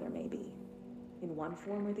photos together, maybe. In one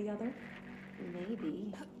form or the other?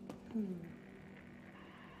 Maybe.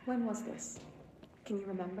 When was this? Can you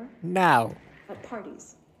remember? No. At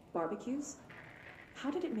parties? Barbecues? How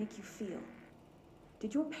did it make you feel?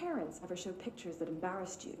 Did your parents ever show pictures that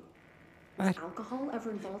embarrassed you? Was What? alcohol ever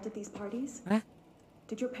involved at these parties? What?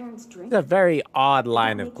 Did your parents drink? It's a very odd Did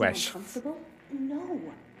line that of make you questions. uncomfortable? No,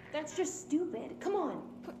 that's just stupid. Come on.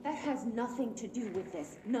 That has nothing to do with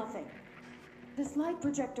this. Nothing. The slide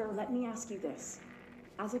projector, let me ask you this.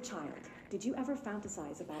 As a child, did you ever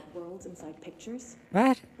fantasize about worlds inside pictures?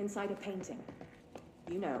 What? Inside a painting?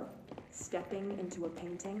 You know, stepping into a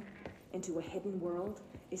painting, into a hidden world,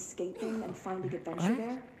 escaping and finding adventure What?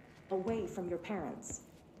 there, away from your parents.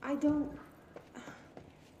 I don't...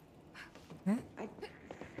 Huh? I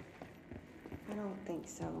don't think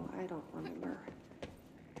so. I don't remember.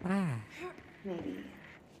 Ah. Maybe.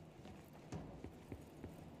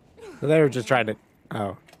 So they were just trying to.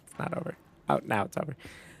 Oh, it's not over. Oh, now it's over.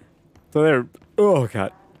 So they were. Oh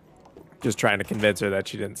god. Just trying to convince her that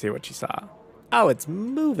she didn't see what she saw. Oh, it's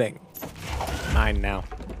moving. Mine now.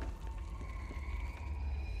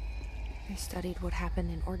 I studied what happened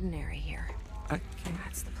in Ordinary here. Okay.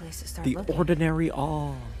 That's the place to start The looking. ordinary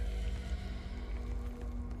all.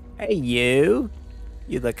 Hey, you.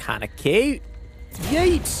 You look kind of cute.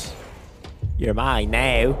 Yeet. You're mine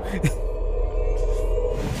now.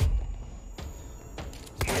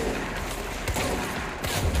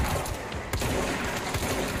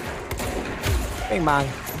 Bing bang.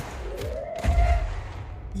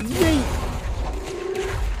 Yeet.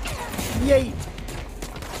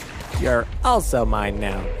 Yeet. You're also mine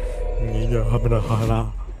now.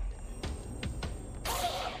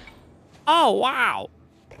 Oh, wow.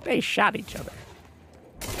 They shot each other.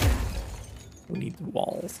 Who needs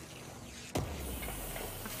walls?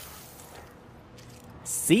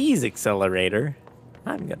 Seize accelerator.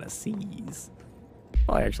 I'm gonna seize.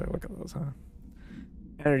 Oh, actually, look at those, huh?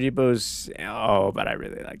 Energy boosts. Oh, but I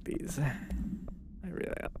really like these.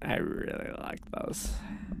 I really like those.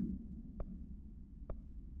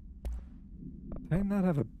 Do I not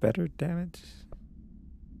have a better damage?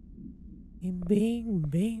 Bing, bing,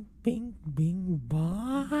 bing, bing, bing,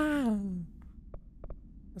 bong.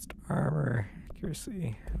 Just armor,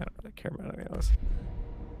 accuracy. I don't really care about any of those.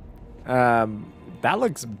 That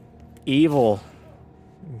looks evil.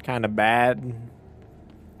 Kind of bad.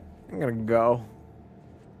 I'm gonna go.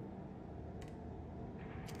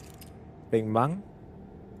 Bing bong.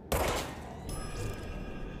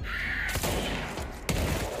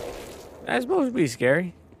 That's supposed to be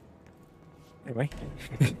scary. Anyway.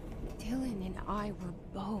 Dylan and I were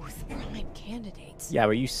both prime candidates. Yeah,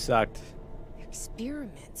 but you sucked.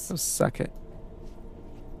 Experiments. So suck it.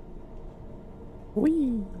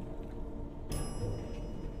 Whee.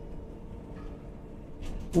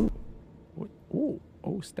 Ooh. Ooh.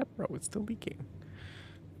 Oh, step bro, it's still leaking.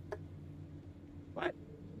 What?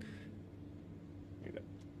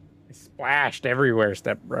 I splashed everywhere,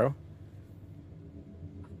 step bro.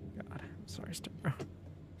 God, I'm sorry, step bro.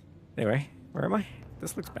 Anyway, where am I?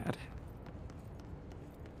 This looks bad.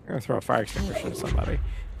 I'm gonna throw a fire extinguisher at somebody.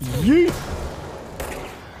 Yeet!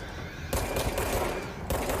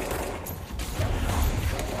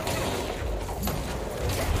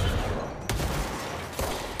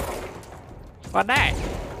 What that?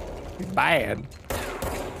 Bad.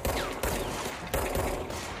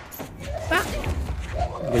 Ah.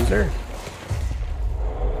 Loser.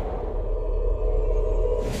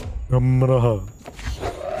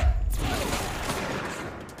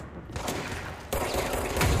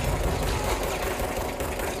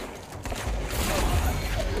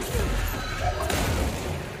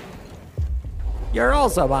 You're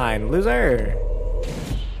also mine, loser.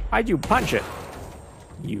 Why'd you punch it?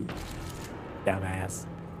 You dumbass.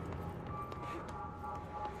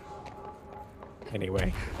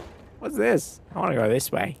 Anyway, what's this? I want to go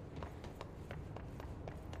this way.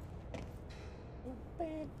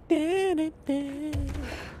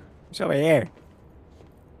 What's over here?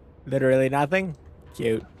 Literally nothing?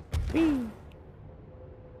 Cute. Whee.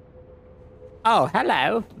 Oh,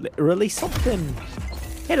 hello. Literally something.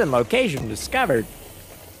 Hidden location discovered.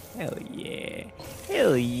 Hell yeah.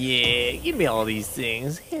 Hell yeah. Give me all these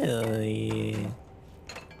things. Hell yeah.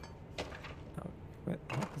 Oh, what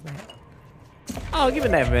was that? Oh, give me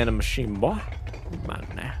that venom machine, boy. Come on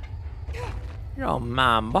now. You're all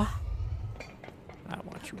mine, boy. I don't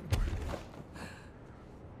want you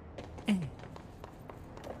anymore.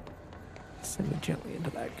 Send me gently into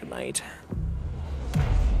that good night.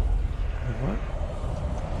 What?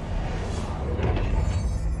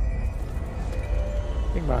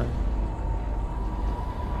 Bing bong.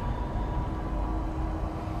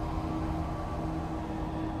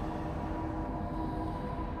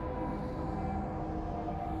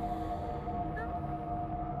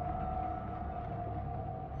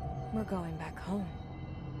 We're going back home.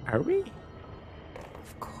 Are we?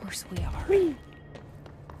 Of course we are. Whee!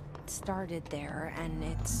 It started there, and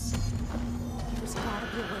it's... There's gotta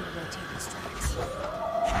be a way to rotate these tracks.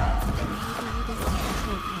 Maybe they can't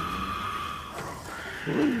take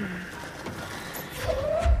him.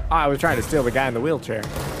 Oh, I was trying to steal the guy in the wheelchair.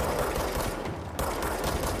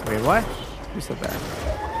 I mean, what? Who said that?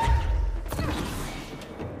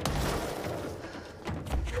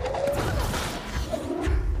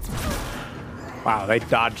 Wow, they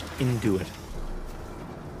dodged into it.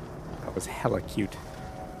 That was hella cute.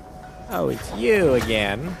 Oh, it's you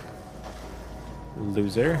again.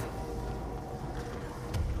 Loser.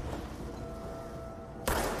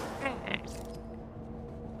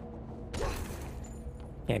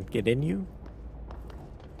 Can't get in you?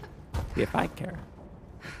 See if I care.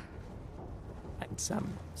 Find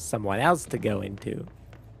someone else to go into.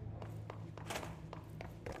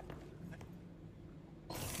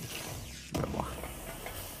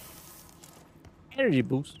 Energy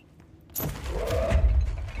boost.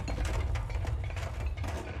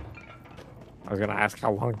 I was gonna ask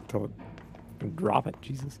how long till it drop it.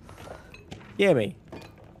 Jesus. Gimme.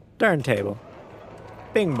 Turntable.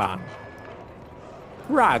 Bing bong.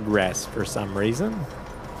 Progress for some reason.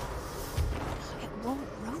 It won't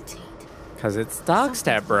rotate. Cause it's dog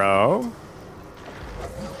step, bro.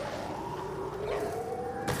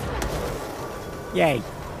 Yay.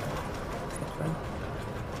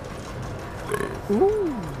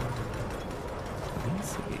 Ooh. Let me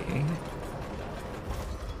see.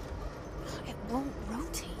 It won't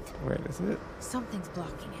rotate. Where is it? Something's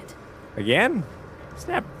blocking it. Again?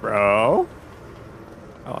 Step, bro.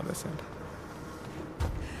 Oh, on this end.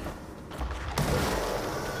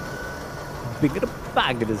 Bigger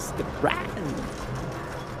bag of step right.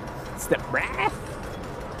 Step right.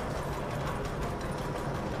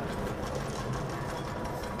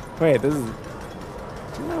 Wait, this is.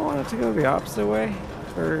 Didn't I want it to go the opposite way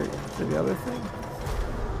for the other thing?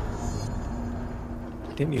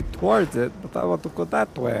 Continue towards it, but I want to go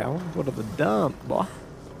that way. I want to go to the dump, boy.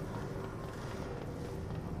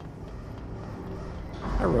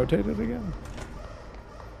 I rotated again.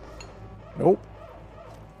 Nope.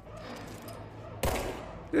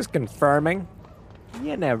 Just confirming.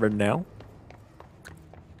 You never know.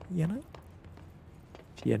 You know?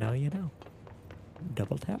 If you know, you know.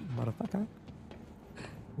 Double tap, motherfucker.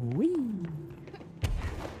 Whee!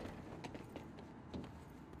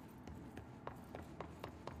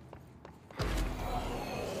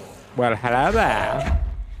 Well, hello there.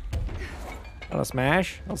 I'll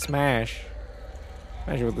smash. I'll smash.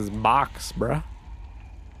 Smash it with this box, bruh.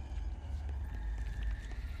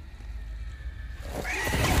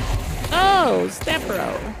 Oh, step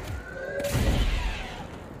bro.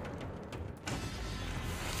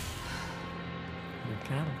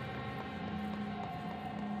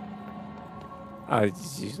 Oh,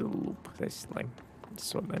 it's just a loop. That's like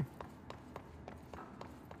swimming.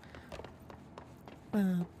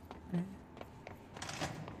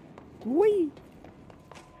 Wee.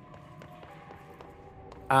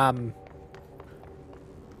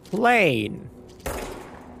 Plane.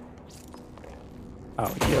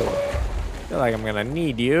 Oh, you. I feel like I'm gonna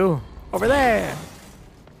need you. Over there.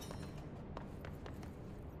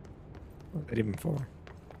 What was it even for?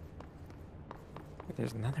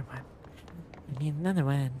 There's another one. I need another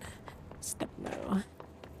one. Step low.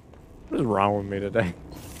 What is wrong with me today?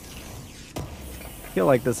 I feel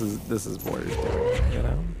like this is what it's doing, you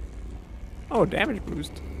know? Oh, damage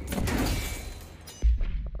boost.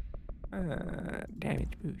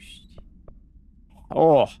 Damage boost.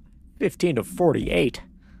 Oh, 15 to 48.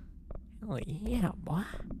 Oh yeah, boy.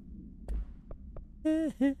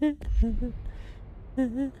 Wait,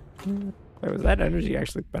 was that energy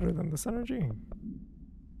actually better than this energy?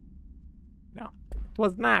 No, it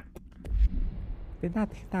was not. Did not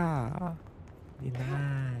stop. Did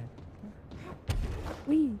not.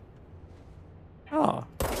 Wee. Oh,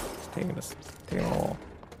 it's taking us. Taking a little.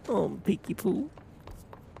 Oh, peeky poo.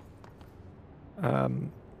 Do I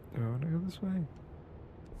want to go this way?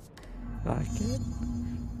 Fuck it.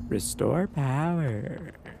 Restore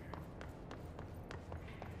power.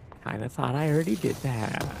 Kinda thought I already did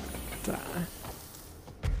that.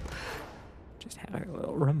 Just having a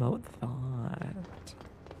little remote thought.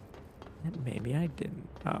 And maybe I didn't.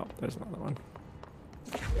 Oh, there's another one.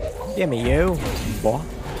 Gimme you, boy.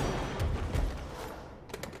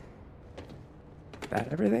 Is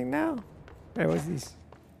that everything now? Wait, what's these?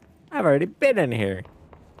 I've already been in here.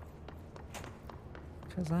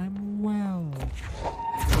 Because I'm well.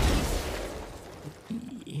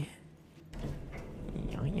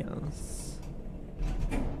 Yes.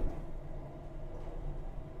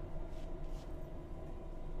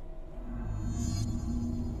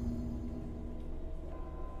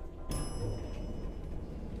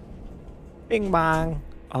 Bing bong.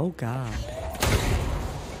 Oh god.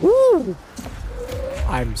 Woo!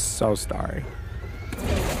 I'm so sorry.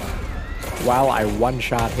 While I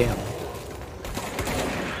one-shot him.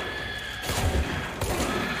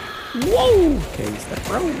 Whoa! Okay, step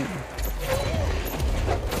road.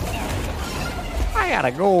 I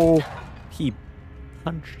gotta go. He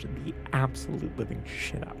punched the absolute living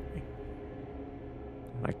shit out of me.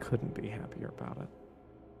 And I couldn't be happier about it.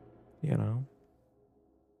 You know?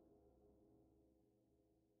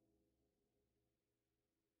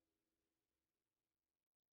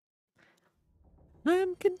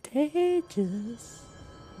 I'm contagious.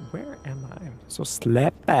 Where am I? So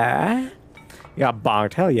sleepy. You got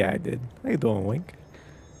bonked. Hell yeah, I did. How you doing, Wink?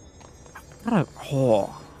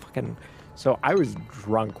 Fucking. So I was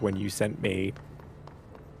drunk when you sent me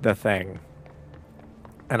the thing.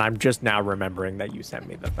 And I'm just now remembering that you sent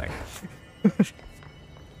me the thing.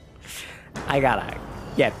 I gotta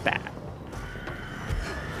get that.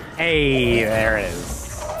 Hey, there it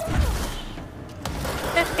is.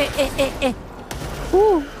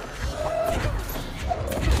 Woo.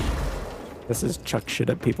 This is chuck shit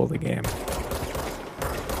at people the game.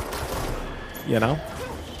 You know?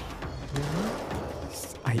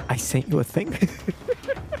 I sent you a thing.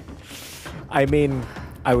 I mean,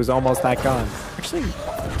 I was almost that gone. Actually,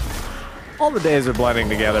 all the days are blending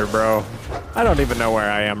together, bro. I don't even know where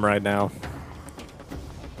I am right now.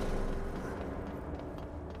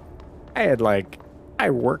 I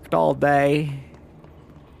worked all day.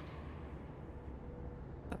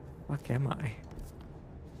 What the fuck am I?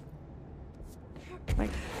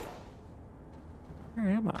 Like, where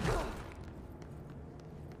am I?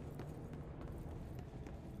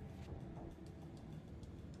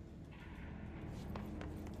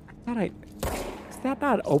 Is that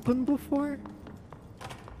not open before?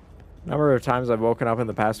 Number of times I've woken up in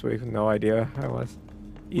the past week with no idea I was.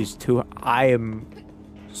 I am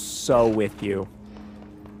so with you.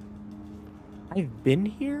 I've been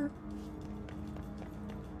here?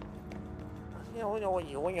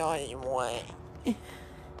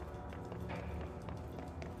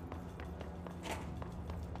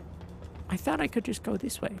 I thought I could just go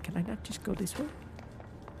this way. Can I not just go this way?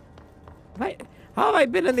 How have I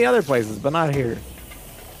been in the other places, but not here?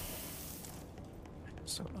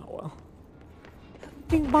 So not well.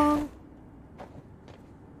 Bing bong.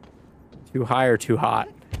 Too high or too hot?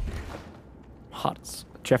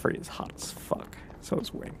 Jeffrey is hot as fuck. So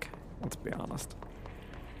is Wink. Let's be honest.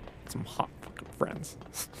 Some hot fucking friends.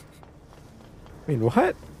 I mean,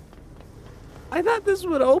 what? I thought this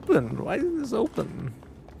would open. Why isn't this open?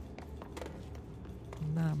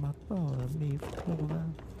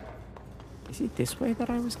 Is it this way that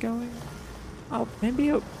I was going? Oh, maybe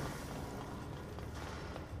it...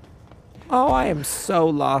 Oh, I am so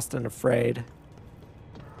lost and afraid.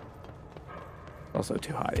 Also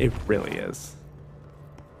too hot. It really is.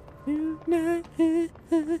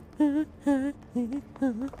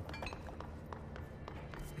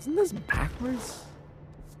 Isn't this backwards?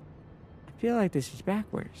 I feel like this is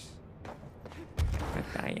backwards. God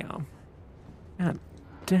damn. God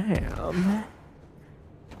damn.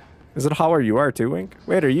 Is it holler you are too, Wink?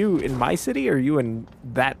 Wait, are you in my city or are you in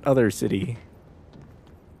that other city?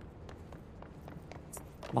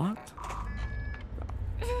 Locked?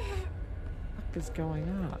 What is going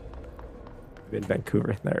on? I'm in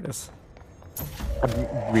Vancouver. There it is.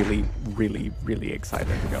 I'm really, really, really excited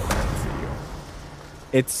to go there and see you.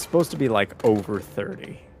 It's supposed to be like over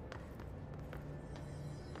 30.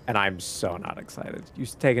 And I'm so not excited.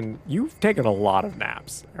 You've taken a lot of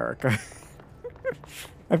naps, Erica.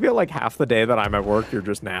 I feel like half the day that I'm at work, you're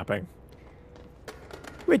just napping.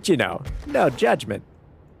 Which, you know, no judgment.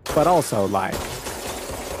 But also, like...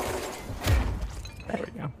 There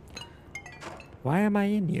we go. Why am I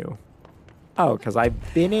in you? Oh, because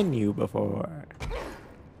I've been in you before.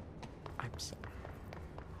 I'm so...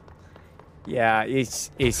 Yeah,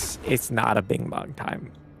 it's not a bing bong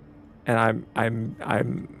time. And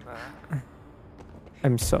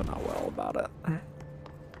I'm so not well about it.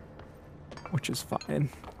 Which is fine.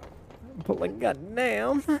 But like,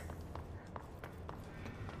 goddamn.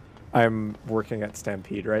 I'm working at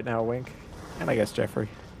Stampede right now, Wink. And I guess Jeffrey.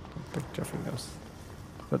 I think Jeffrey knows.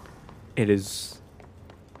 But it is...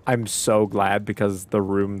 I'm so glad because the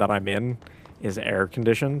room that I'm in is air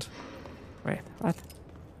conditioned. Wait, what?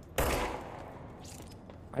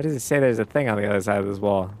 Why does it say there's a thing on the other side of this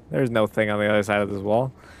wall? There's no thing on the other side of this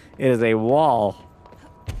wall. It is a wall.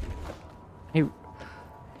 Hey,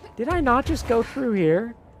 did I not just go through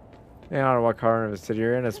here? I don't know what corner of the city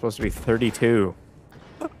you're in. It's supposed to be 32.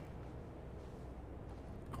 Oh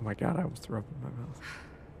my god, I almost threw up in my mouth.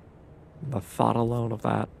 The thought alone of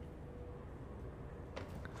that.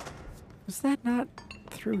 Was that not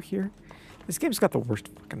through here? This game's got the worst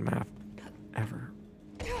fucking map ever.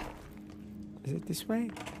 Is it this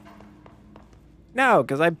way? No,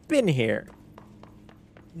 because I've been here.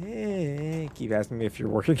 Keep asking me if you're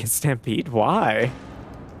working at Stampede. Why?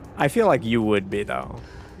 I feel like you would be, though.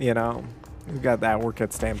 You know? You've got that work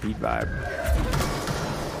at Stampede vibe.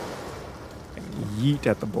 And yeet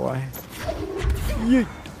at the boy. Yeet.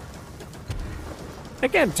 I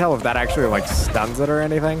can't tell if that actually, like, stuns it or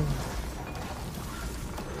anything.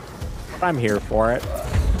 But I'm here for it.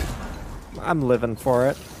 I'm living for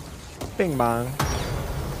it. Bing bong.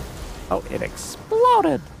 Oh, it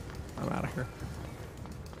exploded. I'm out of here.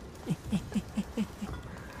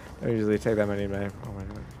 I usually take that many naps. Oh my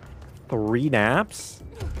god. 3 naps?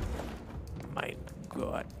 My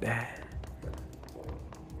god.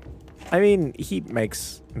 I mean, heat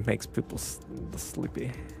makes people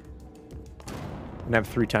sleepy. And have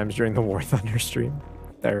 3 times during the War Thunder stream.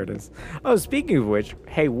 There it is. Oh, speaking of which,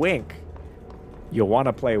 hey Wink, you want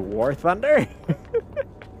to play War Thunder?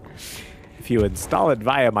 If you install it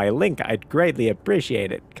via my link, I'd greatly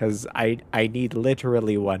appreciate it, because I need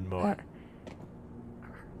literally one more.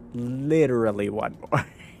 Literally one more.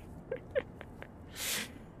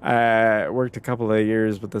 Worked a couple of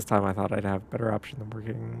years, but this time I thought I'd have a better option than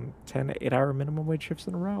working 10 8-hour minimum wage shifts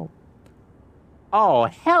in a row. Oh,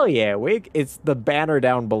 hell yeah, Wig. It's the banner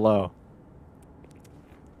down below.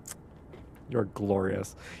 You're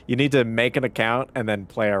glorious. You need to make an account and then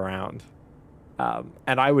play around.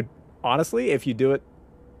 And I would, honestly, if you do it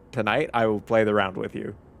tonight, I will play the round with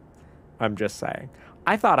you. I'm just saying.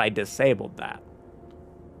 I thought I disabled that.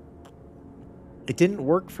 It didn't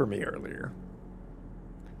work for me earlier.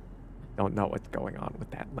 Don't know what's going on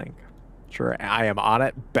with that link. Sure, I am on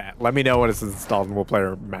it. Bet. Let me know when it's installed and we'll play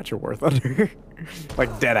a match of War Thunder.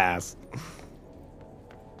 Like dead ass.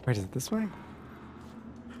 Wait, is it this way?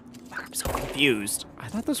 Fuck, I'm so confused. I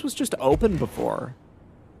thought this was just open before.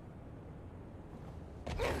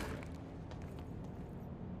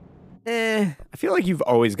 I feel like you've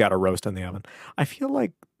always got a roast in the oven. I feel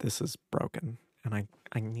like this is broken and I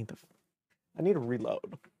need to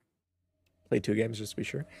reload. Play 2 games just to be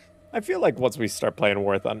sure. I feel like once we start playing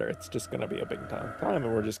War Thunder, it's just going to be a big time and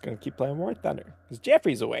we're just going to keep playing War Thunder. Because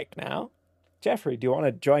Jeffrey's awake now. Jeffrey, do you want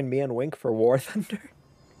to join me and Wink for War Thunder?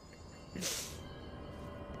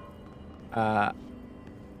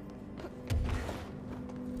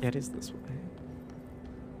 It is this way.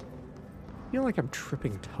 I feel like I'm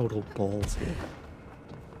tripping total balls here.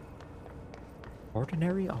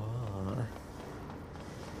 Ordinary awe.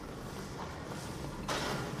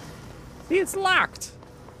 See, it's locked!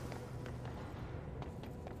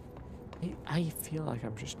 I feel like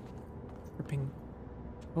I'm just tripping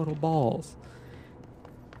total balls.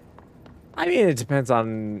 I mean, it depends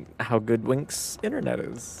on how good Wink's internet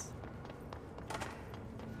is.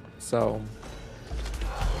 So...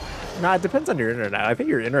 Nah, it depends on your internet. I think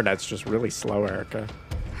your internet's just really slow, Erica.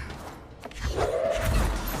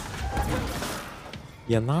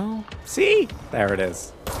 You know? See? There it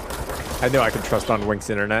is. I knew I could trust on Wink's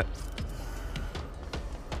internet.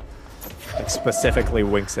 Like, specifically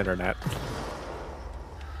Wink's internet.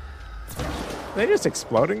 Are they just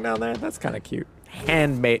exploding down there? That's kind of cute.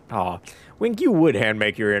 Handmade. Aw. Wink, you would hand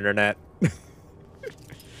make your internet.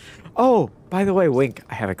 Oh, by the way, Wink,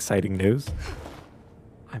 I have exciting news.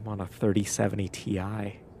 I'm on a 3070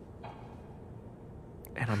 Ti.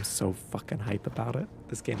 And I'm so fucking hype about it.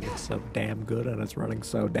 This game looks so damn good and it's running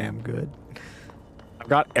so damn good. I've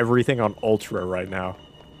got everything on ultra right now.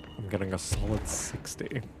 I'm getting a solid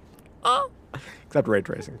 60. Oh. Except ray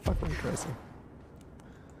tracing. Fuck ray tracing.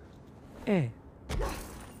 Eh.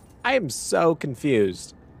 I am so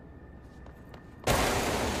confused. Fuck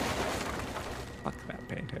that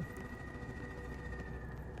painting.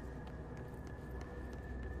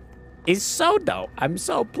 He's so dope. I'm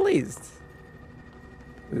so pleased.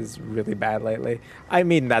 This is really bad lately. I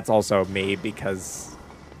mean, that's also me because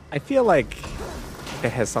I feel like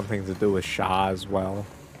it has something to do with Shaw as well.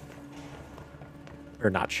 Or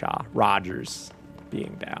not Shaw, Rogers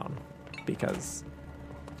being down because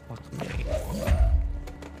fuck me.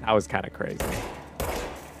 That was kind of crazy.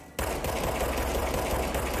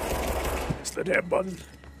 It's the damn button.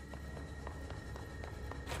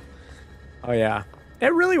 Oh yeah,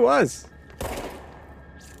 it really was.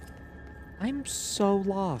 I'm so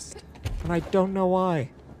lost, and I don't know why.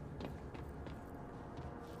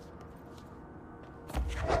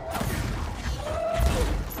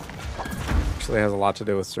 Actually has a lot to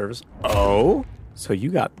do with service. Oh, so you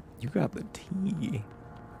got the tea.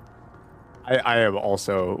 I am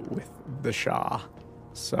also with the Shah,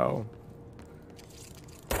 so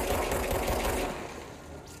I'm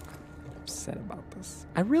upset about this.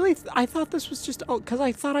 I thought this was just because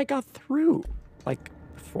I thought I got through like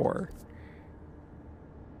before.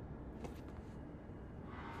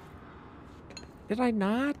 Did I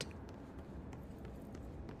not?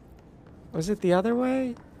 Was it the other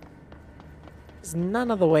way? 'Cause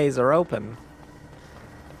none of the ways are open.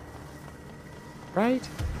 Right?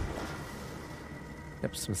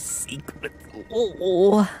 Yep, some secret.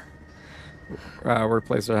 Oh.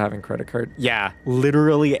 Workplace are having credit card. Yeah,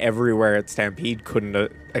 literally everywhere at Stampede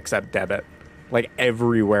couldn't accept debit. Like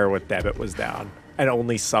everywhere with debit was down. And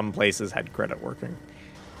only some places had credit working.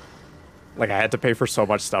 Like I had to pay for so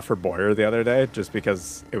much stuff for Boyer the other day just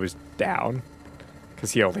because it was down.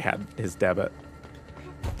 Because he only had his debit.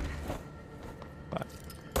 But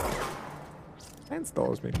man still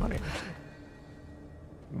owes me money.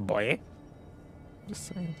 Boy. Just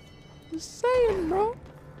saying. Just saying, bro.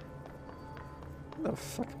 What the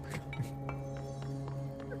fuck?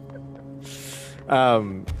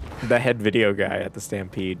 The head video guy at the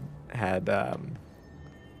Stampede had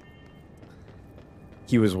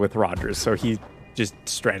he was with Rogers, so he just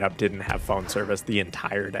straight up didn't have phone service the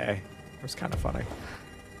entire day. It was kind of funny.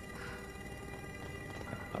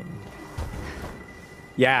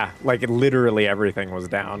 Yeah, like literally everything was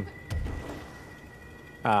down.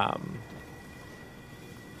 I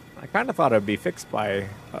kind of thought it would be fixed by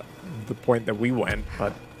the point that we went,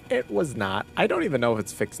 but it was not. I don't even know if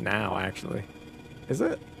it's fixed now, actually. Is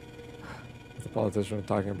it? The politician was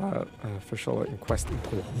talking about official inquest.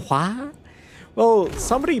 What? Well,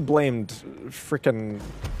 somebody blamed frickin'...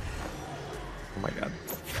 Oh my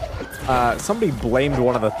god. Somebody blamed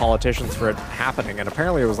one of the politicians for it happening, and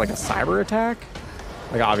apparently it was like a cyber attack.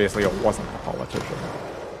 Like, obviously it wasn't a politician.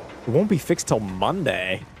 It won't be fixed till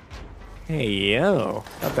Monday. Hey, yo.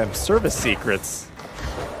 Got them service secrets.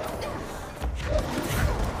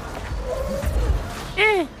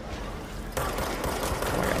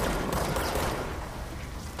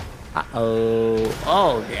 Uh-oh.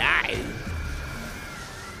 Oh, God.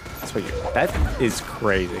 That's what you're... That is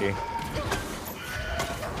crazy.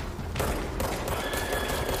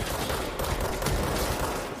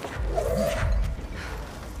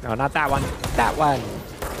 No, not that one. That one.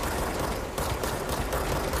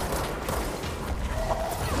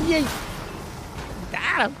 Yay!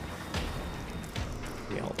 Got him!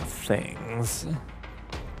 The old things.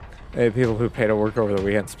 Hey, people who pay to work over the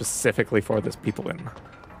weekend specifically for this, people in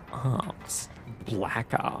Ops.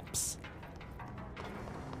 Black Ops.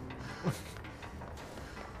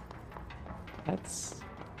 That's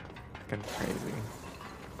fucking crazy.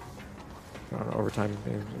 Overtime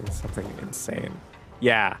is something insane.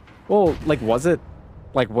 Yeah. Well, like, was it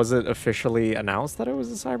officially announced that it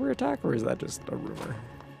was a cyber attack, or is that just a rumor?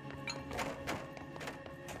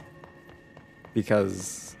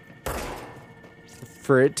 Because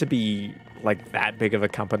for it to be like that big of a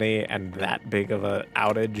company and that big of a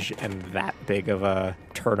outage and that big of a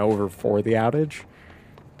turnover for the outage,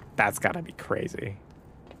 that's gotta be crazy.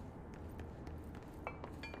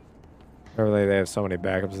 Apparently they have so many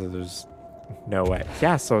backups that there's no way.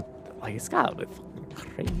 Yeah, so like it's gotta be fucking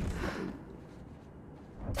crazy.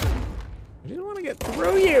 I didn't want to get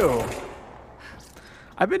through you.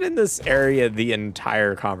 I've been in this area the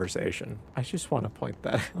entire conversation. I just want to point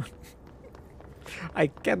that out. I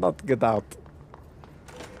cannot get out.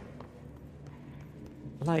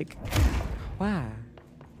 Like, wow.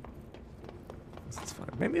 This is fun.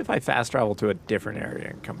 Maybe if I fast travel to a different area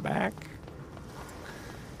and come back.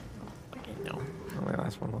 Okay, no. Only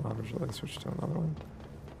last one will obviously switch to another one.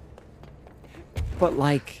 But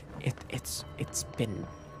like, it's been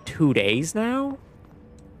 2 days now.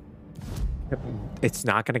 It's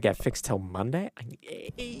not gonna get fixed till Monday. I need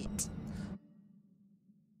 8.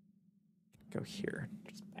 Go here,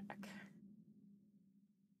 just back.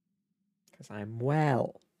 Because I'm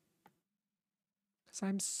well. Because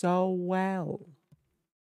I'm so well.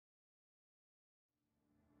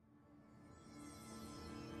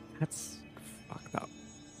 That's fucked up.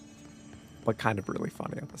 But kind of really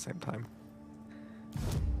funny at the same time.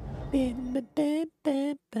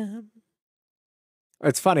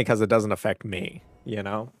 It's funny because it doesn't affect me, you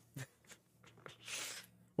know?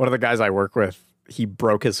 One of the guys I work with, he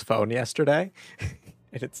broke his phone yesterday,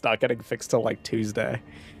 and it's not getting fixed till like Tuesday.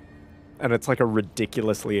 And it's like a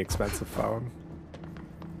ridiculously expensive phone.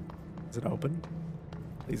 Is it open?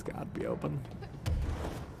 Please God be open.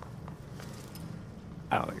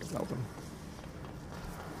 I don't think it's open.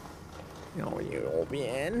 No, you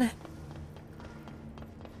open.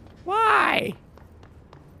 Why?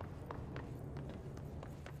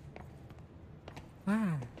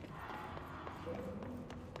 Why?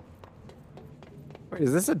 Wait,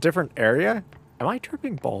 is this a different area? Am I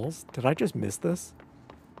tripping balls? Did I just miss this?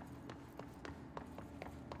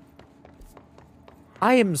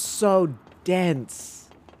 I am so dense.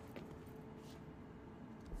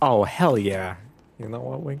 Oh, hell yeah. You know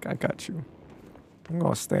what, Wink? I got you. I'm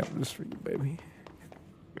gonna stamp this for you, baby.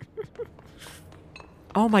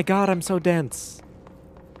 Oh my god, I'm so dense.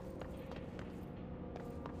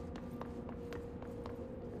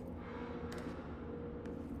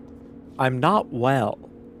 I'm not well.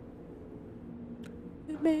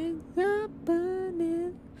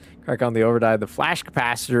 Crack on the overdrive. The flash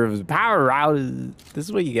capacitor of the power router. This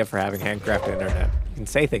is what you get for having handcrafted internet. You can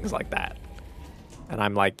say things like that. And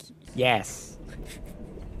I'm like, yes.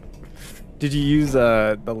 Did you use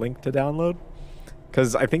the link to download?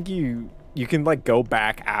 Because I think you can like go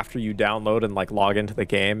back after you download and like log into the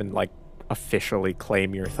game and like officially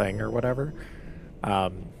claim your thing or whatever.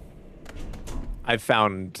 I've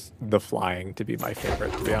found the flying to be my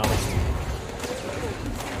favorite, to be honest.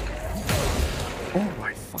 Oh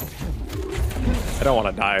my fuck him. I don't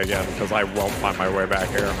want to die again because I won't find my way back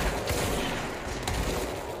here.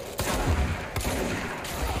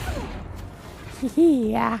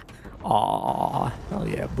 Yeah. Aw. Hell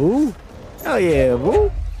yeah, boo. Hell yeah,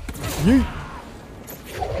 boo. Yeet.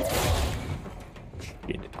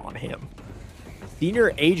 Get it on him.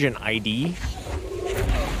 Senior agent ID.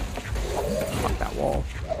 Fuck that wall.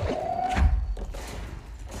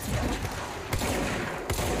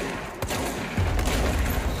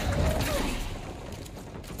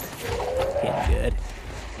 Getting good.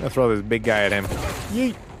 I'm gonna throw this big guy at him.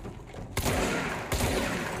 Yeet.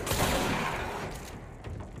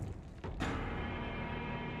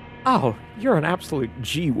 Oh, you're an absolute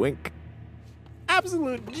G, Wink.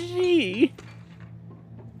 Absolute G.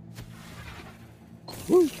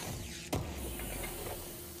 Woo.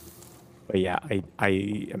 But yeah, I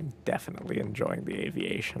am definitely enjoying the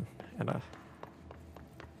aviation. And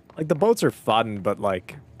like the boats are fun, but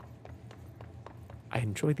like I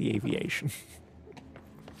enjoy the aviation.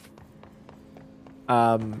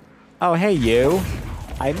 Oh hey you.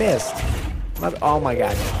 I missed. Oh my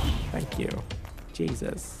god. Thank you.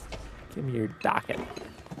 Jesus. Give me your docket.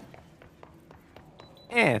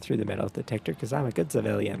 Through the metal detector, because I'm a good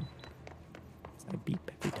civilian. Does that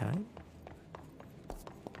beep every time?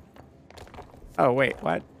 Oh, wait,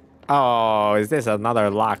 what? Oh, is this another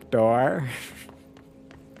locked door?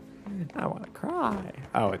 I want to cry.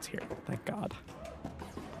 Oh, it's here. Thank God.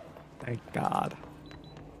 Thank God.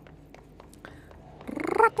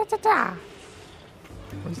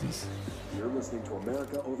 What is this? You're listening to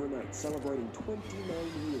America Overnight, celebrating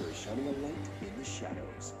 29 years, shining a light in the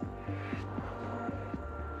shadows.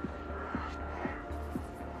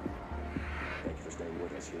 Thank you for staying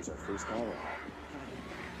with us. Here's our first caller.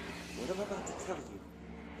 What I'm about to tell you,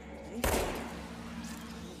 I don't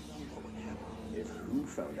know what would happen if who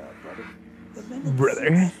found out, brother? The men in the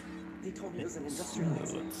suits. They told me it was an industrial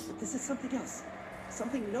accident, but this is something else.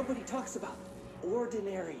 Something nobody talks about.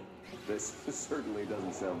 Ordinary. This certainly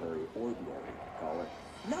doesn't sound very ordinary, caller.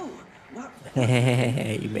 No, Not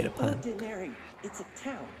You made a pun. ordinary. It's a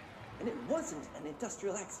town, and it wasn't an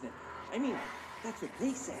industrial accident. I mean, that's what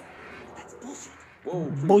they say. But that's bullshit. Whoa,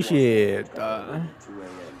 please Bullshit. watch that. 2 a.m.,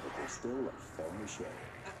 but they're still a family show.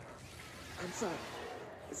 I'm sorry.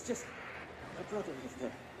 It's just my brother lived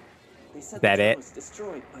there. They said That the town it? was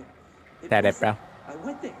destroyed, but That it, wasn't. bro? I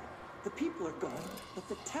went there. The people are gone, but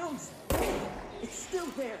the town's there. It's still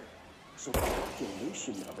there. So the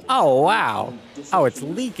population of an Oh, wow. entire Oh, it's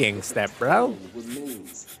disappeared, leaking, but the Step Bro. town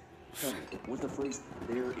remains. Tell me, was the phrase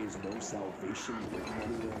 "there is no salvation" written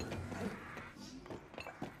anywhere?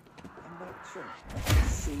 I'm not sure. The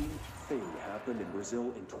same thing happened in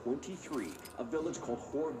Brazil in 23, a village called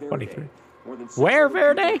Verde. 23. More than Where 600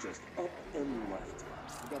 Verde? people just up and left.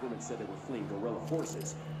 The government said they were fleeing guerrilla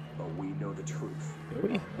forces, but we know the truth.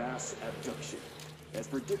 we? A mass abduction, as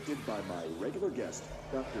predicted by my regular guest,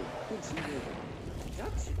 Dr. Quincy Morgan.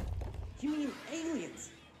 Abduction? You mean aliens?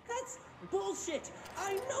 That's bullshit!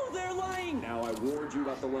 I know they're lying! Now, I warned you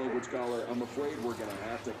about the language, scholar. I'm afraid we're gonna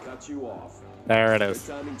have to cut you off. There it Good is.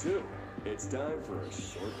 timing, too. It's time for a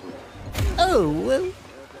short break. Oh, well.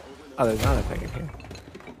 Oh, there's another thing in here.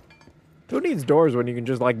 Who needs doors when you can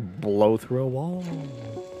just, like, blow through a wall?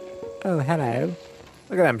 Oh, hello.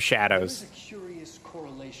 Look at them shadows. There's a curious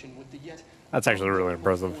correlation with the yet That's actually really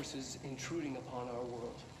unbelievable impressive. forces intruding upon our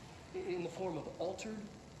world in the form of altered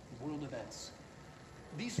world events.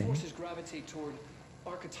 These forces gravitate toward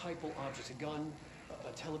archetypal objects: a gun,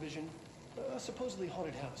 a television, a supposedly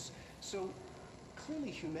haunted house. So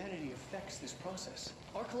clearly humanity affects this process.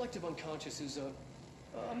 Our collective unconscious is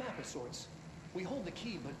a map of sorts. We hold the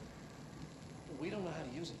key, but we don't know how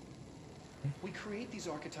to use it. We create these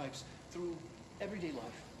archetypes through everyday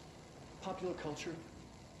life, popular culture,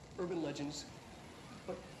 urban legends,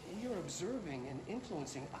 but we are observing and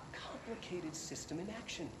influencing a complicated system in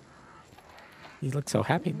action. You look so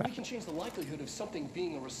happy about We it. can change the likelihood of something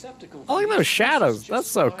being a receptacle. Oh, look at for those these shadows. forces That's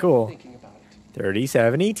just so by cool. thinking about it.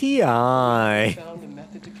 3070 Ti. We found a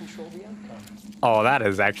method to control the outcome. Oh, that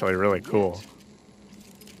is actually really cool.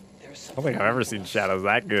 There's I don't think I've ever seen shadows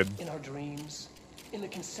that good. in our dreams, in the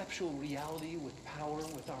conceptual reality with power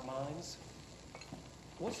with our minds.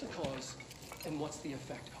 What's the cause and what's the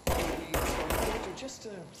effect? Are we or just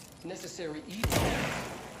a necessary evil,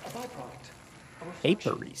 a byproduct, a reflection,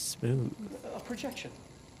 Papery smooth. a projection?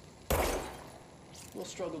 We'll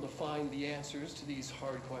struggle to find the answers to these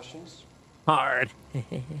hard questions, Hard. or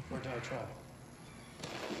die trying.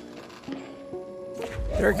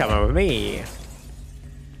 You're coming with me.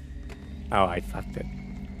 Oh, I fucked it.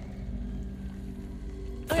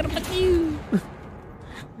 I'm gonna fuck you.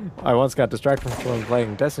 I once got distracted from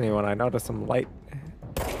playing Destiny when I noticed some light.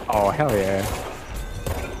 Oh, hell yeah.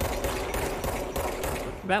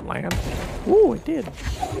 That land. Ooh, it did.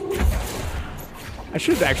 I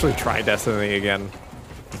should actually try Destiny again.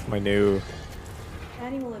 With my new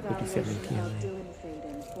Annual 57 evaluation Ti. of doing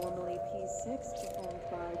fading, formerly P6, performed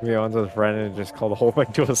by Yeah, I went with a friend and just called the whole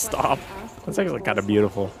thing to a stop. That's actually kind of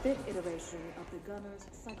beautiful. fit iteration of the gunner's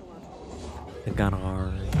psychological. The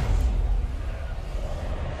gunner.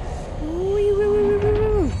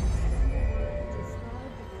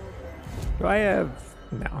 Do I have...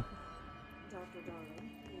 No.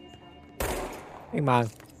 Hey, man.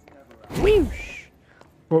 Whoosh!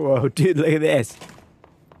 Whoa, whoa, dude, look at this.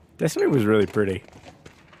 Destiny was really pretty.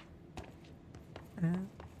 Is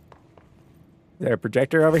there a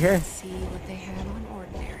projector over here? See what they had on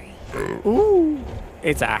Ordinary. Ooh,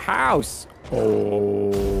 it's a house.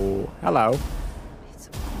 Oh, hello. It's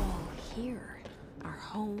all here. Our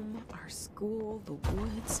home, our school, the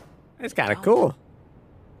woods. It's kind of cool.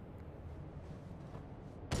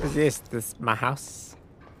 Is this my house?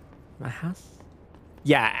 My house?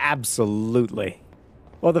 Yeah, absolutely.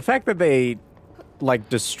 Well, the fact that they like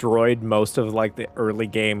destroyed most of like the early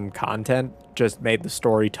game content just made the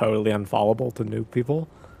story totally unfollowable to new people.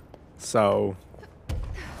 So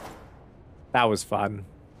that was fun.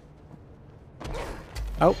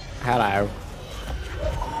 Oh, hello.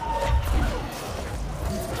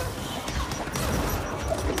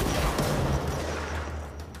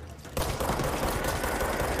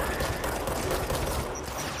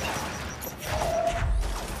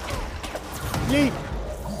 Yeet.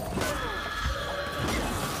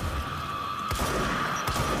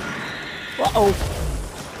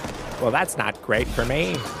 Uh-oh. Well, that's not great for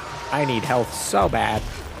me. I need health so bad.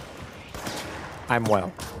 I'm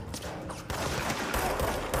well.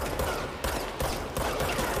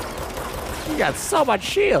 You got so much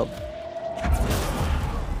shield.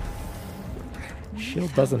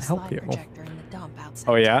 Shield doesn't help you.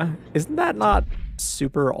 Oh yeah? Isn't that not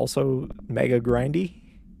super also mega grindy?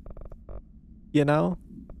 You know?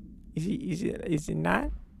 Is he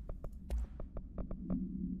not?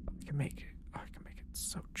 I can make it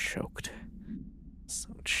so choked. So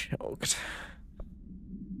choked. Am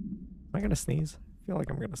I gonna sneeze? I feel like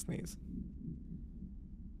I'm gonna sneeze.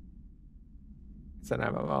 It's an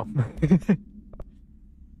MMO.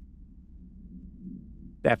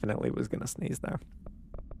 Definitely was gonna sneeze there.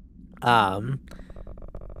 I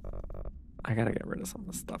gotta get rid of some of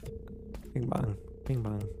this stuff. Bing bong, bing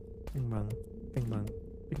bong, bing bong, bing bong,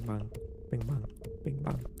 bing bong, bing bong, bing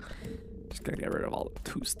bong. Just gotta get rid of all the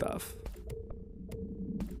 2 stuff.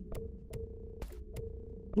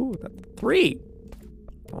 Ooh, that's 3.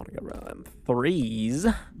 I want to get rid of them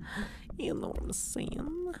 3s. You know what I'm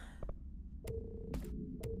saying?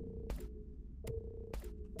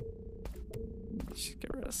 Just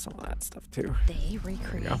get rid of some of that stuff too. They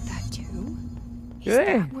recreate that too? Is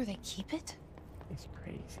Yeah. that where they keep it? It's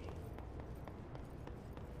crazy.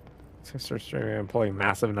 So start streaming and pulling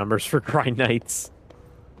massive numbers for grind nights.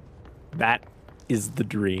 That is the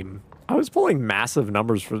dream. I was pulling massive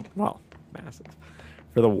numbers for, well, massive,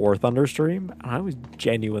 for the War Thunder stream, and I was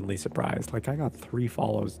genuinely surprised. Like, I got 3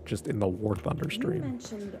 follows just in the War Thunder You stream.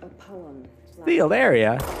 mentioned a poem. Field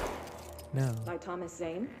area? No. By Thomas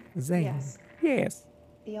Zane? Zane. Yes. Yes.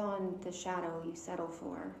 Beyond the shadow you settle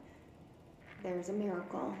for, there's a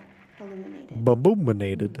miracle illuminated.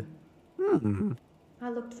 Babominated. Hmm. I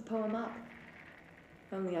looked the poem up.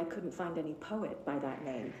 Only I couldn't find any poet by that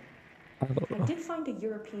name. I did find a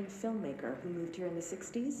European filmmaker who moved here in the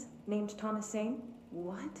 60s, named Thomas Zane.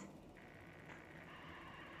 What?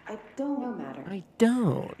 I don't. No matter. I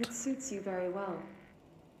don't. It suits you very well.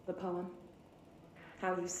 The poem.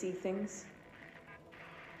 How you see things.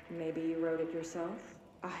 Maybe you wrote it yourself.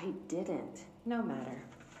 I didn't. No matter.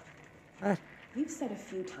 Ah. You've said a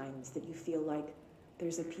few times that you feel like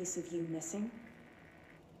there's a piece of you missing.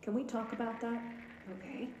 Can we talk about that?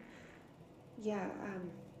 Okay. Yeah,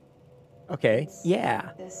 Okay.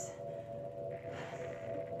 Yeah. this.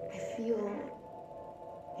 I feel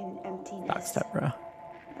an emptiness. Backstep, bro.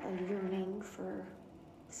 A yearning for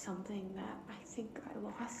something that I think I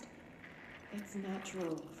lost. It's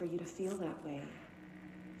natural for you to feel that way.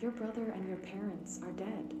 Your brother and your parents are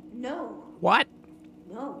dead. No! What?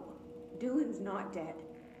 No. Dylan's not dead.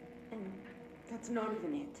 And that's not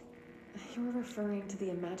even it. You're referring to the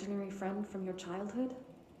imaginary friend from your childhood?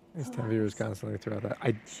 These 10 viewers constantly throughout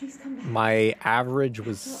that. She's come back. My average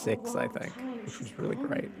was For a 6, I long think, time, which was she's really known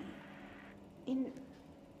great. me. In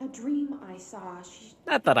a dream I saw,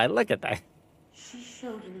 Not that I look at that. she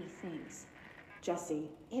showed me things. Jesse.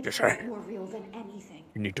 It Yes, felt sir. more real than anything.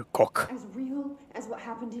 You need to cook. As real as what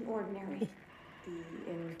happened in Ordinary.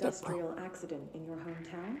 The industrial accident in your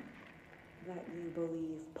hometown that you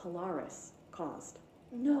believe Polaris caused.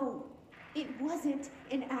 No, it wasn't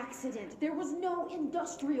an accident. There was no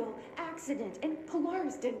industrial accident, and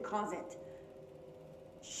Polaris didn't cause it.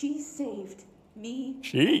 She saved me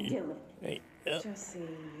She? and Dylan. Hey, Jesse.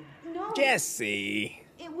 No. Jesse.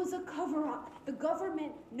 It was a cover-up. The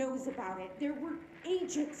government knows about it. There were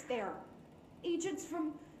agents there. Agents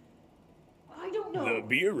from... I don't know. The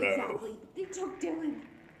Bureau. Exactly. They took Dylan.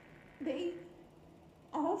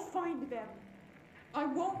 I'll find them. I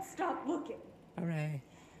won't stop looking. All right.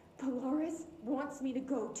 Polaris wants me to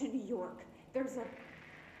go to New York. There's a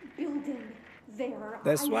building there.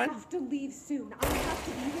 This I one? have to leave soon. I have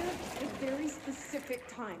to be there at a very specific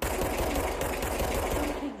time.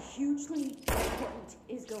 Something hugely important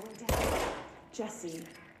is going to happen. Jesse,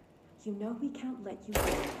 you know we can't let you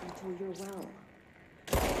go until you're well.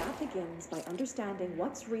 That begins by understanding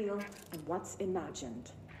what's real and what's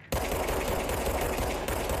imagined.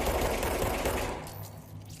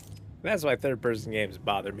 That's why third-person games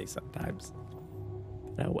bother me sometimes.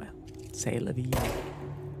 Oh well. Say la vie.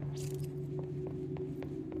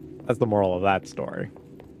 That's the moral of that story.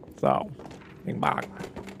 So, bing bong.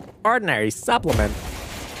 Ordinary supplement.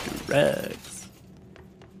 Drugs.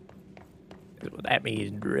 Is what that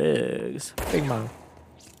means, drugs. Bing bong.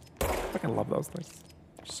 I fucking love those things.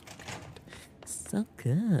 So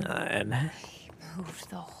good. Moved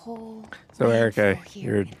the whole So Erica, landfill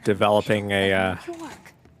here. you're developing a New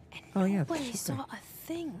York, and oh yeah, nobody saw a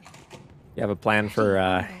thing. you have a plan for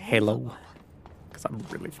Halo? Because I'm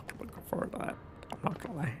really fucking looking forward to that. I'm not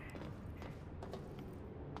gonna lie.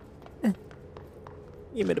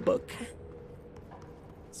 Give me the book.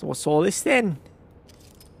 So what's all this then?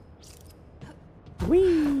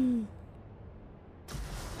 Whee!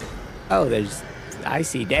 Oh, I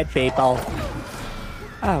see dead people.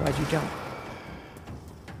 Oh, why'd you jump?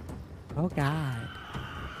 Oh God.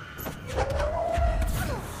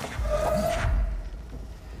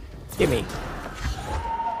 Gimme.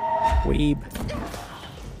 Weeb.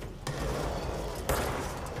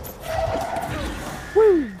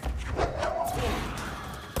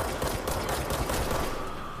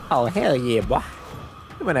 Oh, hell yeah, boy.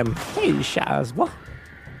 Give me them headshots, boy.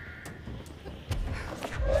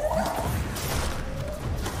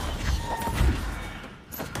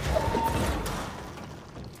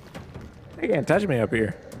 They can't touch me up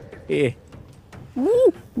here. Yeah.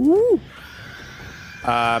 Woo, woo.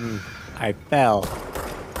 I fell.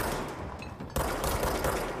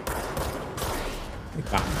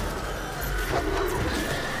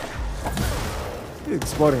 The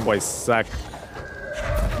exploding boys suck.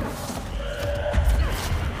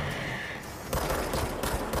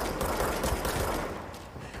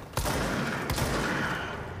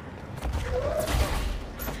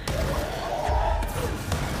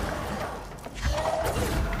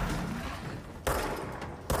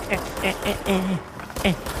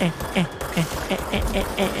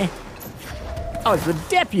 Oh, it's the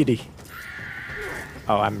deputy.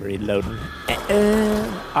 Oh, I'm reloading.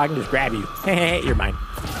 I can just grab you. You're mine.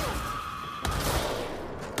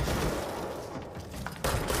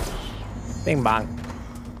 Bing bong.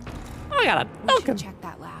 Oh, I got a token. Check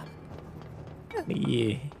that lab.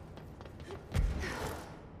 Yeah.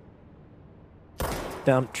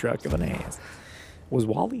 Dump truck of an ass. Was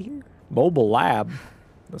Wally here? Mobile lab.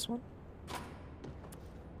 This one?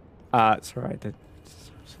 Sorry,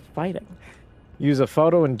 fighting. Use a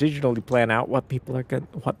photo and digitally plan out what people are gonna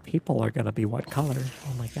be what color.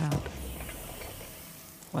 Oh my god.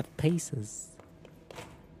 What paces.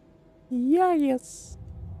 Yeah, yes.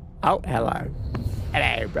 Oh, hello.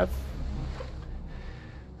 Hello, bruv.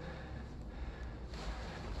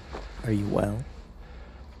 Are you well?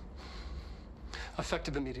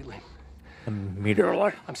 Effective immediately.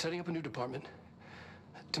 Immediately? I'm setting up a new department.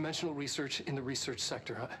 Dimensional research in the research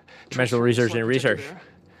sector. Dimensional research and research.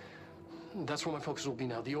 That's where my focus will be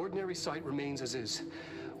now. The ordinary site remains as is.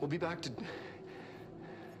 We'll be back to...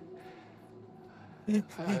 I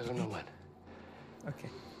don't know when. Okay.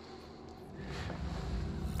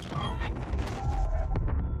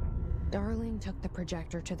 Darling took the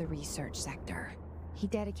projector to the research sector. He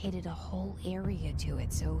dedicated a whole area to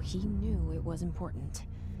it, so he knew it was important.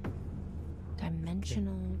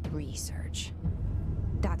 Dimensional research.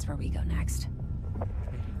 That's where we go next.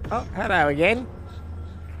 Oh, hello again.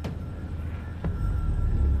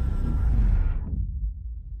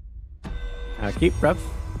 Keep bruv.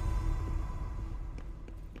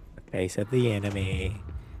 The face of the enemy.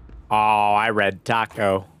 Oh, I read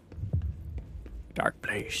taco. Dark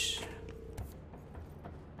place.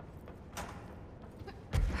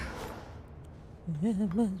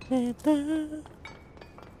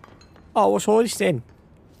 Oh, what's all this then?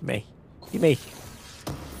 Me. Give me.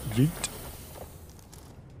 Yeet.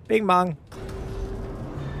 Bing bong.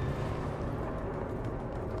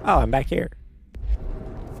 Oh, I'm back here.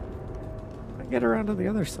 I get around to the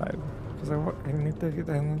other side because I need to get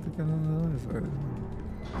on the other side.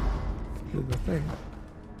 Do the thing.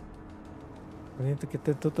 I need to get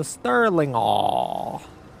into the Sterling. Aww.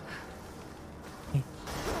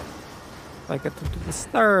 I get to the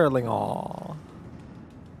Sterling. Aww.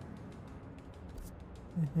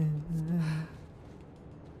 There's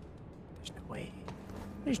no way.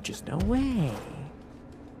 There's just no way.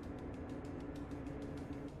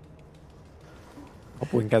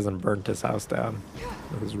 Hope Wink hasn't burnt his house down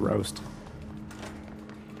with his roast.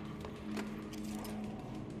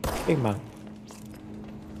 Big man.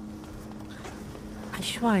 I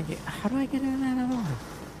just want to get. How do I get in that at all?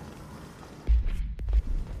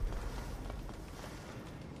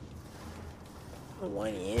 I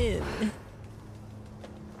want in.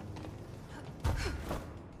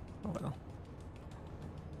 Oh well.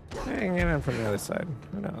 I can get in from the other side.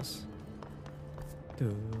 Who knows?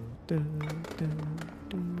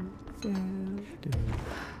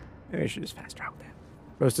 Maybe I should just fast travel that.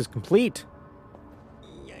 Roast is complete.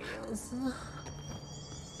 Yes.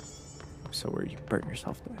 I'm so worried you burnt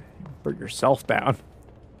yourself down. You burnt yourself down.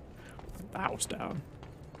 Burnt the house down.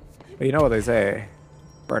 But you know what they say?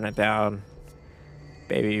 Burn it down.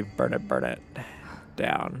 Baby, burn it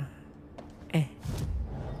down. It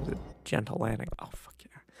was a gentle landing. Oh, fuck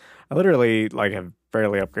yeah. I literally, like, have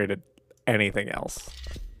barely upgraded anything else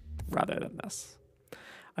rather than this.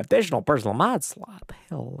 Additional personal mod slot.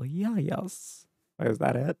 Hell yeah, yes. Is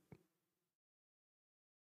that it?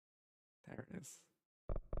 There it is.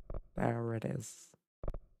 There it is.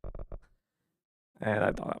 And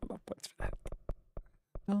I don't have enough points for that.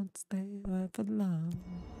 Don't stay there for long.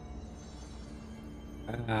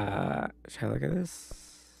 Should I look at this?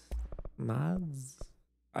 Mods?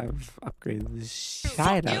 I've upgraded this shit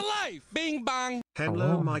Fuck your life! Bing bang!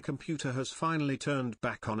 Hello, my computer has finally turned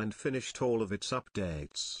back on and finished all of its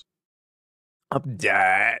updates.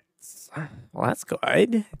 Update. Well, that's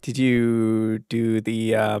good. Did you do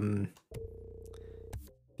the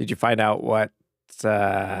Did you find out what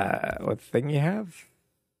thing you have?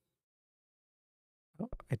 Oh,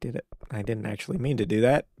 I did it. I didn't actually mean to do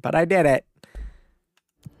that, but I did it.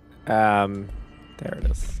 There it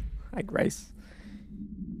is. Hi, Grace.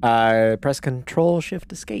 Press Control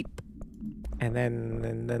Shift Escape, and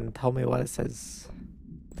then tell me what it says.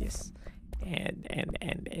 Yes,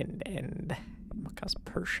 and cost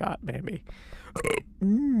per shot, maybe.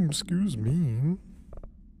 Excuse me.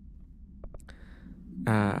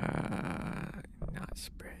 Not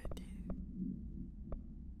spread.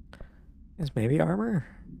 Is maybe armor?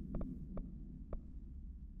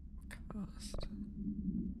 Cost.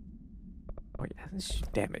 Oh yeah, this is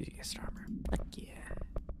damage against armor. Fuck yeah.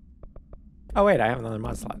 Oh wait, I have another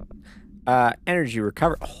mod slot. Energy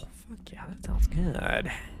recover. Oh fuck yeah, that sounds good.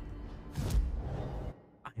 I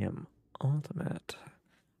am ultimate.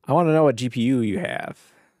 I want to know what GPU you have.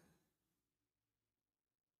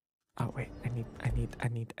 Oh wait, I need.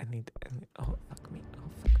 Oh fuck me.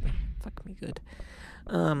 Fuck me good.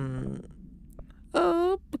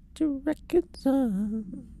 Oh, put your records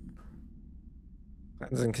on.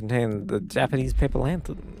 Doesn't contain the Japanese paper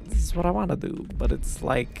lantern. This is what I want to do, but it's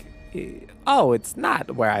like, oh, it's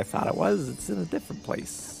not where I thought it was. It's in a different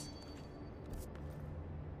place.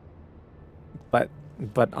 But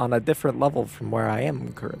on a different level from where I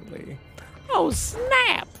am currently. Oh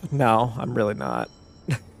snap! No, I'm really not.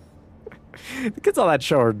 The kids on that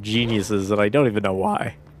show are geniuses, and I don't even know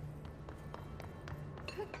why.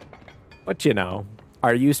 But you know,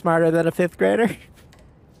 are you smarter than a 5th grader?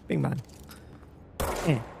 Bing bang.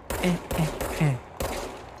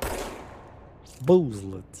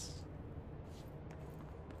 Boozlets.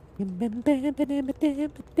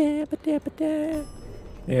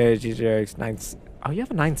 Yeah, GTX 9. Oh, you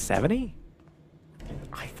have a 970?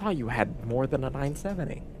 I thought you had more than a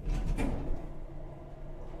 970.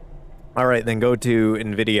 All right, then go to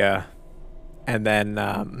NVIDIA, and then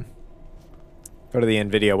go to the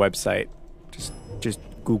NVIDIA website. Just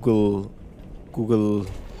Google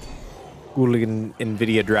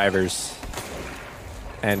NVIDIA drivers,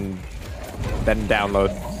 and then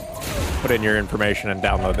download. Put in your information and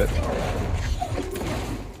download it.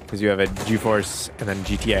 Because you have a GeForce and then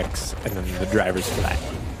GTX and then the drivers for that.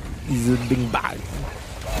 Bing bang.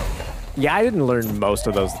 Yeah, I didn't learn most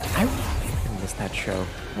of those. I missed that show.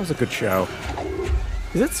 That was a good show.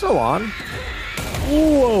 Is it still on?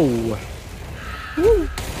 Whoa. Woo.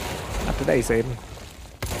 Not today, Satan.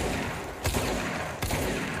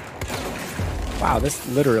 Wow, this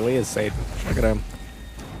literally is Satan. Look at him.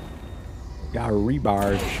 Got a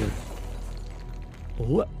rebarge.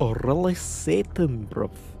 Really Satan, bro.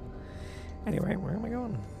 Anyway, where am I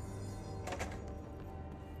going?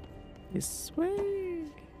 This way?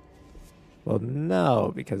 Well,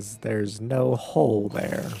 no, because there's no hole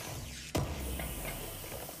there.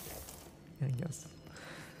 I guess.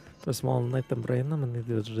 For a small night and brain, I'm gonna need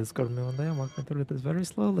to discard me one day and walk me through this very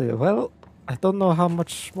slowly. Well, I don't know how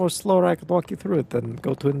much more slower I could walk you through it than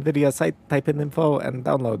go to NVIDIA site, type in info, and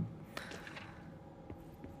download.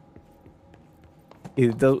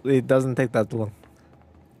 It doesn't take that long.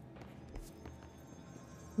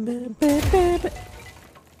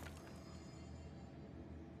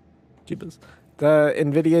 Jeebus. The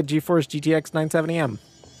NVIDIA GeForce GTX 970M.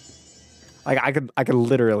 Like I could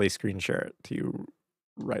literally screen share it to you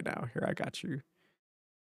right now. Here, I got you.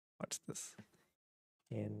 Watch this.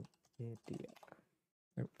 NVIDIA.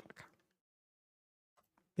 Oh, fuck.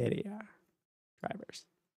 NVIDIA drivers.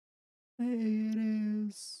 There it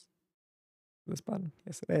is. This button.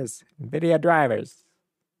 Yes, it is. NVIDIA drivers.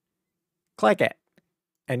 Click it.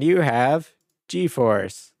 And you have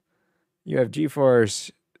GeForce. You have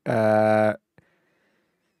GeForce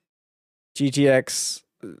GTX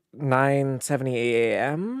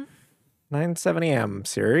 970M 970M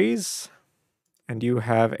series, and you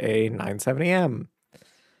have a 970M,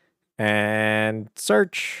 and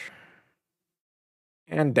search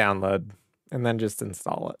and download, and then just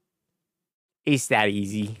install it. It's that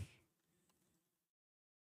easy.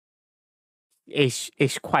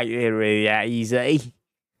 It's quite literally that easy.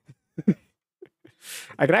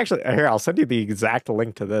 I can actually, here, I'll send you the exact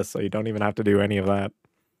link to this so you don't even have to do any of that.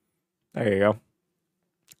 There you go.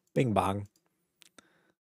 Bing bong.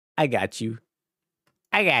 I got you.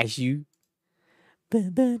 I got you.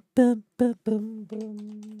 Bum, bum, bum, bum, bum,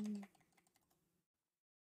 bum.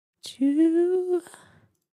 To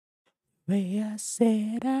where I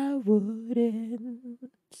said I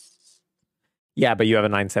wouldn't. Yeah, but you have a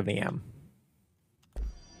 970M.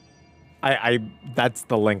 That's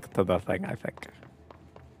the link to the thing, I think.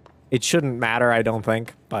 It shouldn't matter, I don't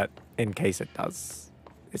think, but in case it does,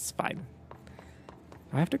 it's fine.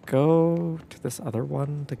 I have to go to this other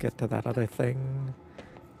one to get to that other thing.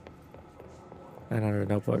 900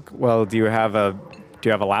 notebook. Well, do you have a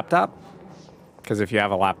laptop? Because if you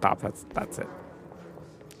have a laptop, that's it.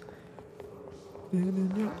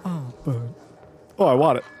 Oh, I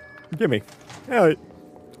want it. Gimme. Hey.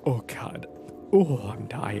 Oh God. Oh, I'm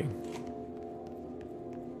dying.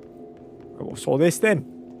 What's all this then?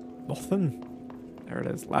 Nothing. There it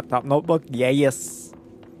is. Laptop, notebook. Yeah, yes.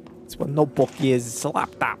 That's what notebook is. It's a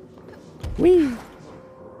laptop. Whee.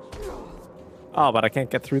 Oh, but I can't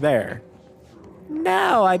get through there.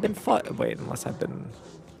 No, I've been wait, unless I've been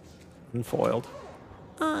unfoiled.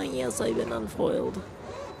 Ah, yes, I've been unfoiled.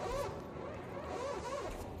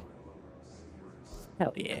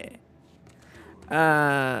 Hell yeah.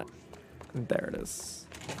 There it is.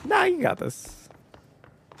 Nah, you got this.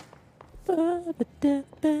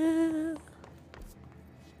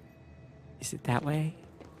 Is it that way?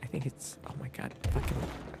 I think it's, oh my God,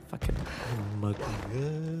 fucking, oh my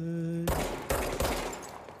God.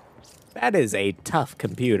 That is a tough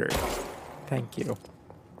computer. Thank you.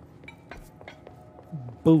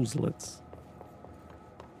 Boozlets.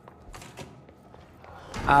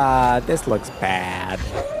 This looks bad.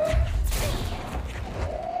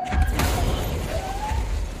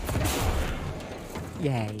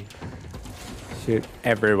 Yay. Shoot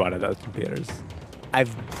every one of those computers.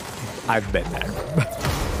 I've been there.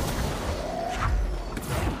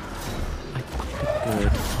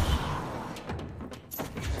 Good.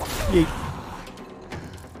 Yeet.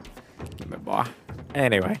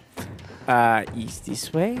 Anyway. East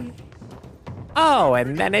this way. Oh,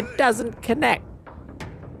 and then it doesn't connect.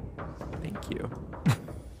 Thank you.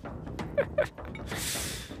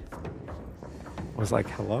 I was like,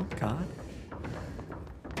 hello, God?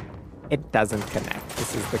 It doesn't connect.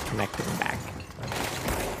 This is the connecting back.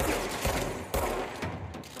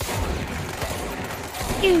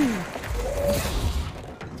 Ew.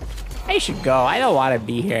 I should go. I don't want to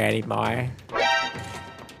be here anymore.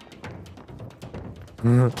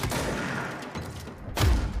 There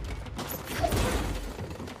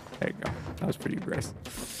you go. That was pretty Grace.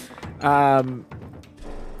 I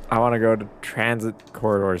want to go to transit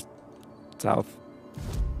corridors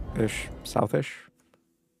south-ish.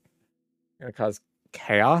 Gonna cause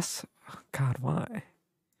chaos? Oh, God, why?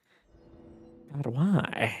 God,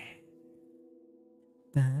 why?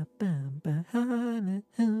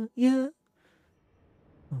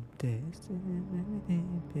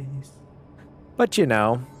 But you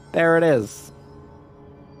know, there it is.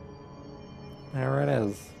 There it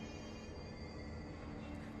is.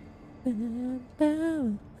 Oh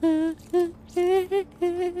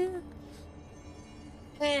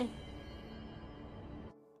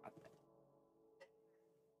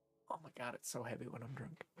my God, it's so heavy when I'm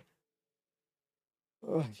drunk.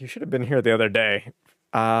 Ugh, you should have been here the other day.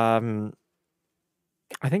 I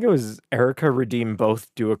think it was Erica redeemed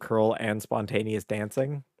both Do a Curl and Spontaneous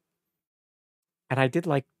Dancing. And I did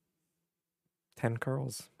like 10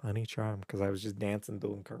 curls on each arm because I was just dancing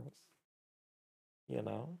doing curls. You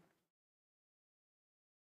know?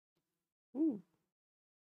 Ooh.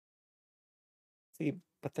 See,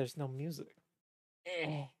 but there's no music.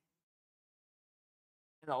 And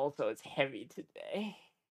also it's heavy today.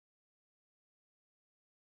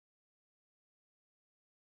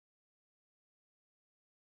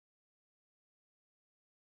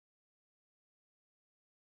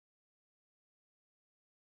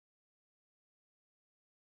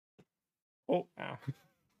 Oh, ow.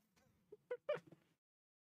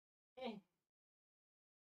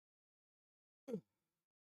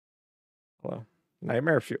 Hello.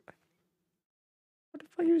 Nightmare Fuel. What the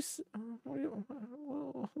fuck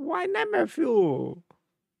why Nightmare Fuel?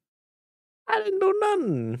 I didn't do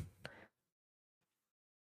nothing.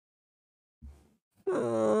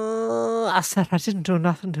 I said I didn't do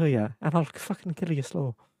nothing to you, and I'll fucking kill you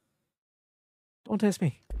slow. Don't test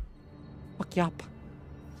me. Fuck you up.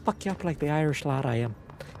 Fuck you up like the Irish lad I am.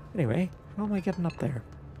 Anyway, how am I getting up there?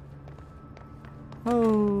 Oh,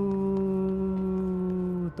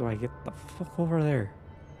 do I get the fuck over there?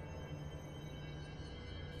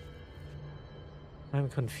 I'm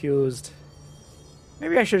confused.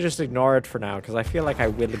 Maybe I should just ignore it for now, because I feel like I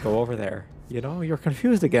will go over there. You know, you're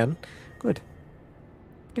confused again. Good.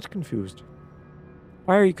 Get confused.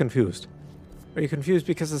 Why are you confused? Are you confused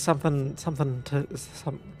because of something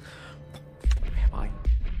Where am I?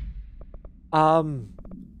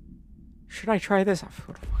 Should I try this? I'm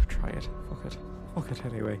gonna fucking try it. Fuck it. Fuck it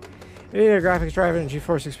anyway. Either graphics driver and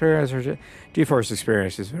GeForce Experience or GeForce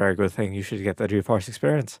Experience is a very good thing. You should get the GeForce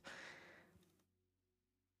Experience.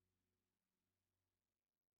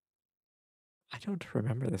 don't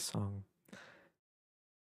remember this song.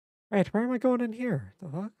 Wait, where am I going in here? The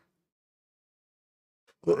fuck?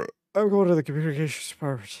 I'm going to the communications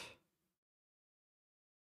department.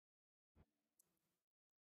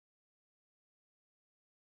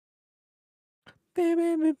 Bam,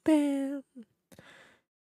 bam, bam,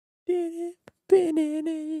 bam.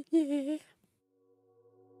 Yeah.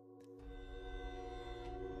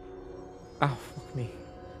 Oh, fuck me.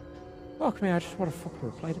 Fuck me, I just want to fucking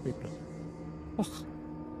reply to people. Fuck.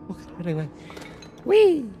 Fuck it, anyway.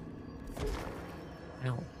 Whee!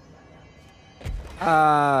 Ow.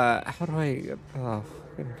 How do I... Oh,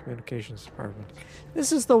 fucking communications department.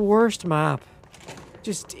 This is the worst map.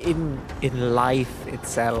 Just in life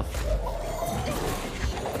itself.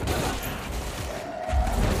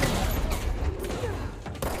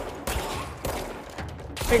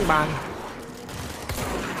 Bing bang.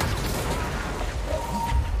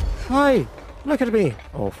 Hi! Look at me!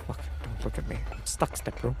 Oh, fuck. Don't look at me. I'm stuck,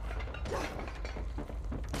 step bro.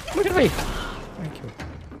 Look at me! Thank you.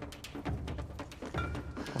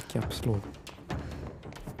 Fuck you up slow.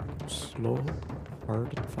 Slow,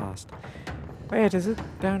 hard, and fast. Wait, is it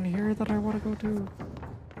down here that I want to go to?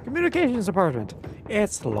 Communications department!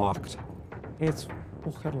 It's locked. It's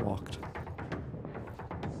fucking locked.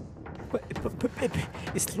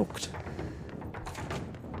 It's locked.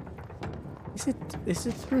 Is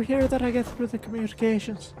it through here that I get through the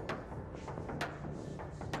communications?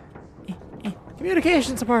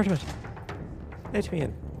 Communications department! Let me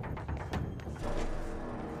in.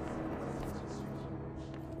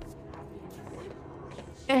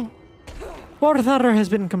 Fourth order has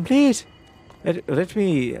been complete. Let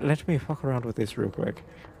me fuck around with this real quick,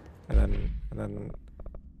 and then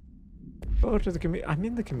go to the I'm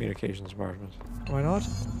in the communications department. Why not?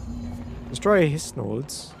 Destroy his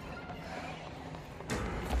nodes.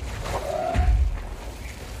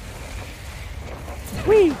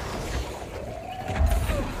 Whee!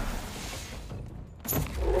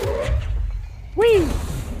 Whee!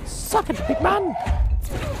 Suck it, big man!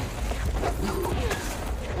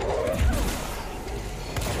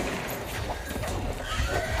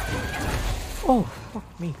 Oh,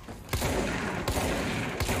 fuck me.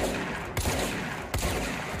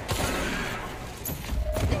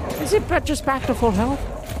 Is it just back to full health?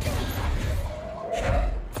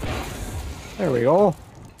 There we go.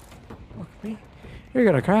 Fuck me. You're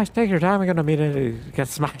gonna crash. Take your time. I'm gonna meet it. Get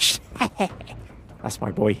smashed. That's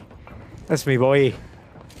my boy. That's me boy.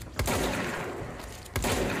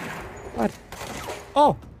 What?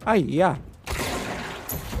 Oh, aye, yeah.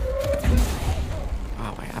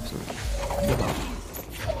 Oh, my absolute.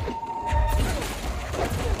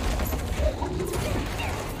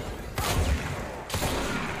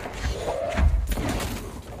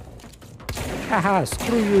 Haha,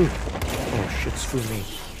 screw you. Oh shit, screw me.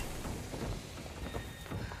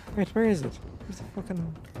 Wait, where is it? Where's the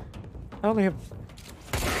fucking... I only have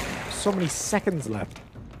so many seconds left.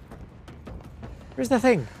 Where's the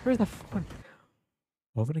thing? Where's the fucking...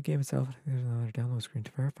 Open the game itself. There's another download screen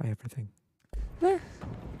to verify everything. There.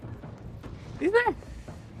 Is there?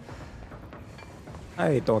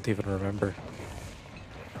 I don't even remember.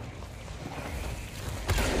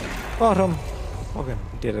 Bottom. Okay,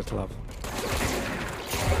 did it, love.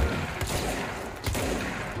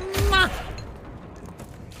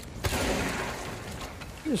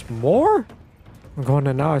 There's more? I'm going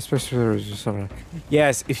in now, especially there's just something.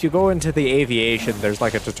 Yes, if you go into the aviation, there's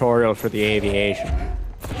like a tutorial for the aviation.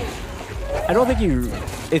 I don't think you...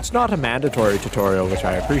 It's not a mandatory tutorial, which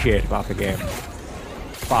I appreciate about the game.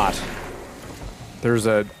 But there's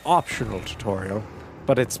an optional tutorial,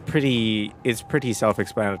 but it's pretty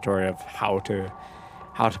self-explanatory of how to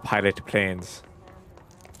pilot planes.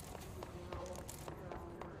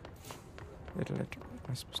 Am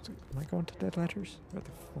I supposed to... Am I going to dead letters? Where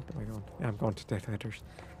the fuck am I going? Yeah, I'm going to dead letters.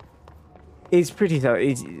 It's pretty though.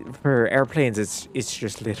 For airplanes, it's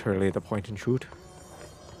just literally the point and shoot.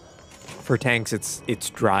 For tanks, it's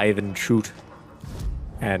drive and shoot,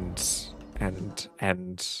 and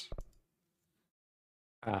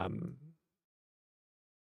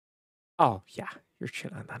oh yeah, you're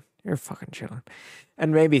chilling then. You're fucking chilling.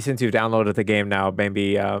 And maybe since you've downloaded the game now,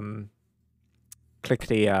 maybe click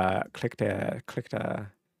the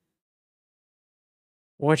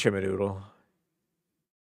whatchamadoodle.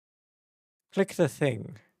 Click the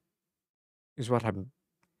thing. Is what I'm.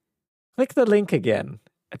 Click the link again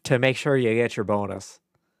to make sure you get your bonus.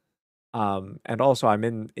 And also I'm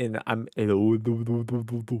in my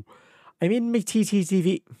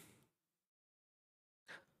TTTV.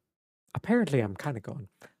 Apparently I'm kind of going.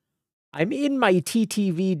 I'm in my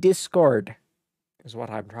TTV Discord, is what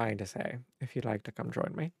I'm trying to say. If you'd like to come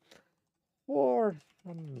join me. War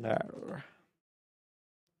Thunder.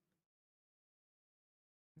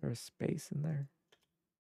 There's space in there.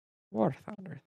 War Thunder.